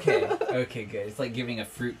 Oh, okay. Okay, good. It's like giving a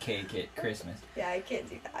fruitcake at Christmas. Yeah, I can't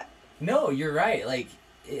do that. No, you're right. Like,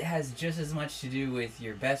 it has just as much to do with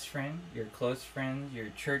your best friend, your close friend, your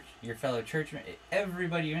church, your fellow churchman,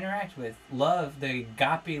 everybody you interact with. Love, the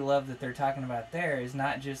agape love that they're talking about there, is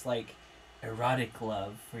not just like erotic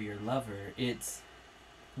love for your lover. It's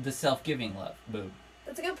the self-giving love. Boom.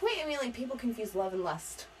 That's a good point. I mean, like, people confuse love and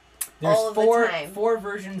lust. There's all of the time. four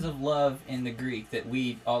versions of love in the Greek that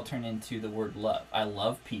we all turn into the word love. I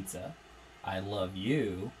love pizza. I love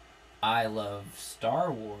you. I love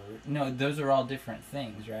Star Wars. No, those are all different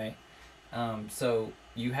things, right? So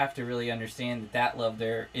you have to really understand that love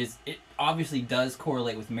there is, it obviously does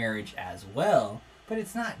correlate with marriage as well, but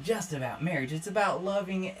it's not just about marriage. It's about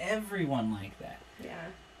loving everyone like that.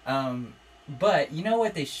 Yeah. But you know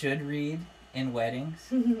what they should read in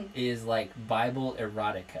weddings is like Bible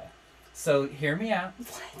erotica. So hear me out.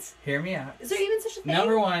 What? Hear me out. Is there even such a thing?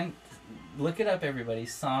 Number one, look it up, everybody.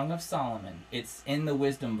 Song of Solomon. It's in the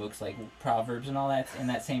wisdom books like Proverbs and all that in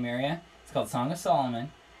that same area. It's called Song of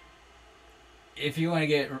Solomon. If you want to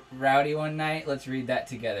get rowdy one night, let's read that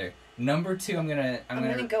together. Number two, I'm gonna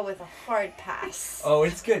go with a hard pass. Oh,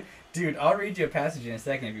 it's good. Dude, I'll read you a passage in a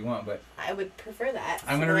second if you want, but I would prefer that.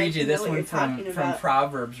 I'm gonna read you this one from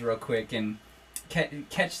Proverbs real quick and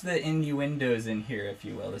catch the innuendos in here, if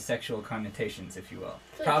you will, the sexual connotations, if you will.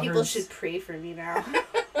 I feel like people should pray for me now.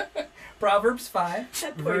 Proverbs 5,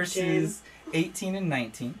 verses 18 and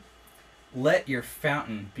 19. Let your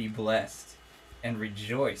fountain be blessed, and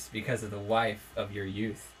rejoice because of the wife of your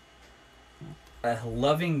youth. A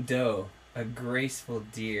loving doe, a graceful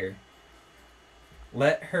deer.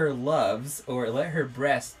 Let her loves, or let her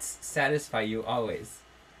breasts satisfy you always.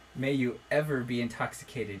 May you ever be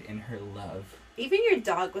intoxicated in her love. Even your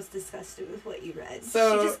dog was disgusted with what you read.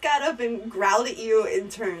 So she just got up and growled at you and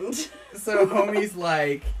turned. So homie's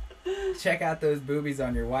like, check out those boobies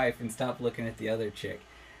on your wife and stop looking at the other chick.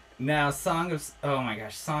 Now, Song of Solomon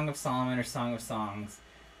or Song of Songs.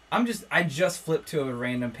 I just flipped to a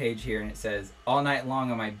random page here and it says, all night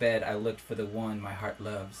long on my bed I looked for the one my heart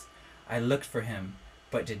loves. I looked for him,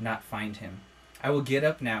 but did not find him. I will get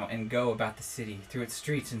up now and go about the city, through its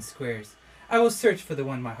streets and squares. I will search for the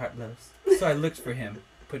one my heart loves. So I looked for him,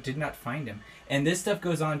 but did not find him. And this stuff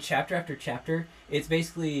goes on chapter after chapter. It's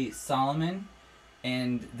basically Solomon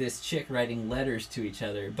and this chick writing letters to each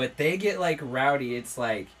other. But they get, like, rowdy. It's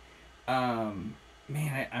like, I'm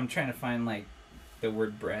trying to find, like, the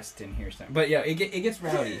word breast in here. But, yeah, it gets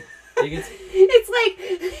rowdy. It's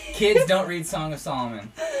like... Kids don't read Song of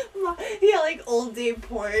Solomon. Yeah, like old day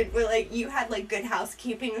porn where like you had like Good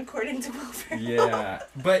Housekeeping according to Will Ferrell. Yeah,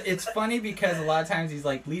 but it's funny because a lot of times he's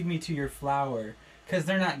like, lead me to your flower. Because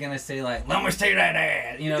they're not going to say like, let me see that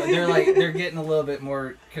ad. You know, they're getting a little bit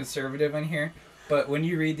more conservative in here. But when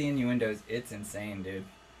you read the innuendos, it's insane, dude.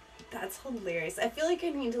 That's hilarious. I feel like I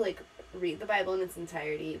need to like read the Bible in its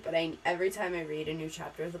entirety, but every time I read a new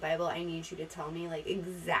chapter of the Bible, I need you to tell me like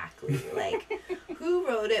exactly like who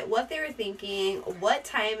wrote it, what they were thinking, what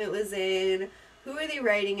time it was in, who are they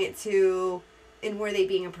writing it to, and were they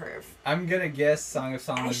being a perv? I'm gonna guess Song of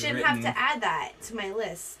Solomon. I shouldn't have to add that to my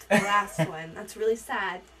list. The last one. That's really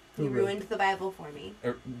sad. You ruined the Bible for me.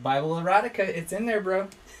 Bible erotica. It's in there, bro.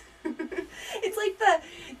 It's like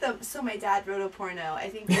so my dad wrote a porno. I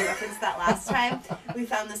think we referenced that last time. We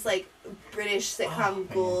found this like British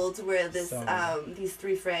sitcom gold where these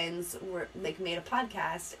three friends were like made a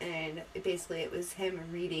podcast, and it was him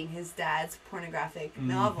reading his dad's pornographic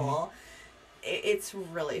novel. It's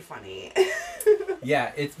really funny.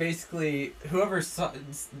 Yeah, it's basically whoever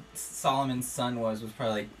Solomon's son was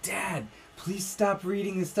probably like, Dad, please stop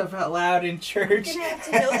reading this stuff out loud in church. You're going to have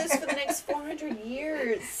to know this for the next 400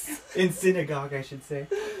 years. In synagogue, I should say.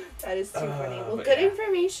 That is too funny. Well, good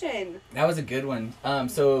information. That was a good one.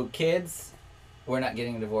 So, kids, we're not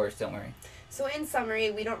getting a divorce, don't worry. So, in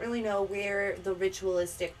summary, we don't really know where the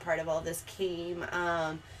ritualistic part of all this came.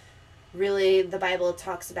 Really, the Bible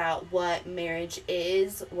talks about what marriage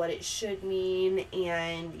is, what it should mean,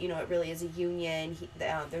 and, you know, it really is a union.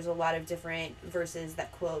 There's a lot of different verses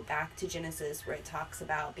that quote back to Genesis where it talks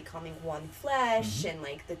about becoming one flesh, and,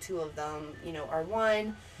 like, the two of them, you know, are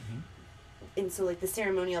one. And so, like, the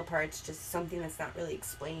ceremonial part's just something that's not really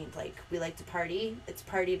explained. Like, we like to party. It's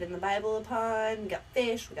partied in the Bible upon. We got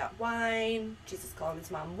fish. We got wine. Jesus called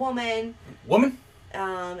his mom woman. Woman?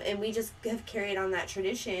 And we just have carried on that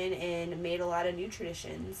tradition and made a lot of new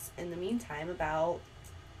traditions in the meantime about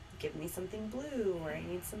give me something blue or I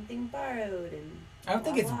need something borrowed. And I don't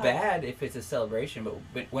think it's bad if it's a celebration,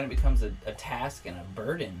 but when it becomes a task and a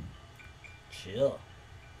burden, chill.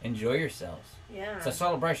 Enjoy yourselves. Yeah. It's a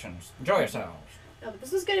celebration. Enjoy yourselves. No, but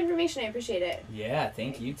this was good information. I appreciate it. Yeah,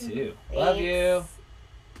 thank you too. Love you.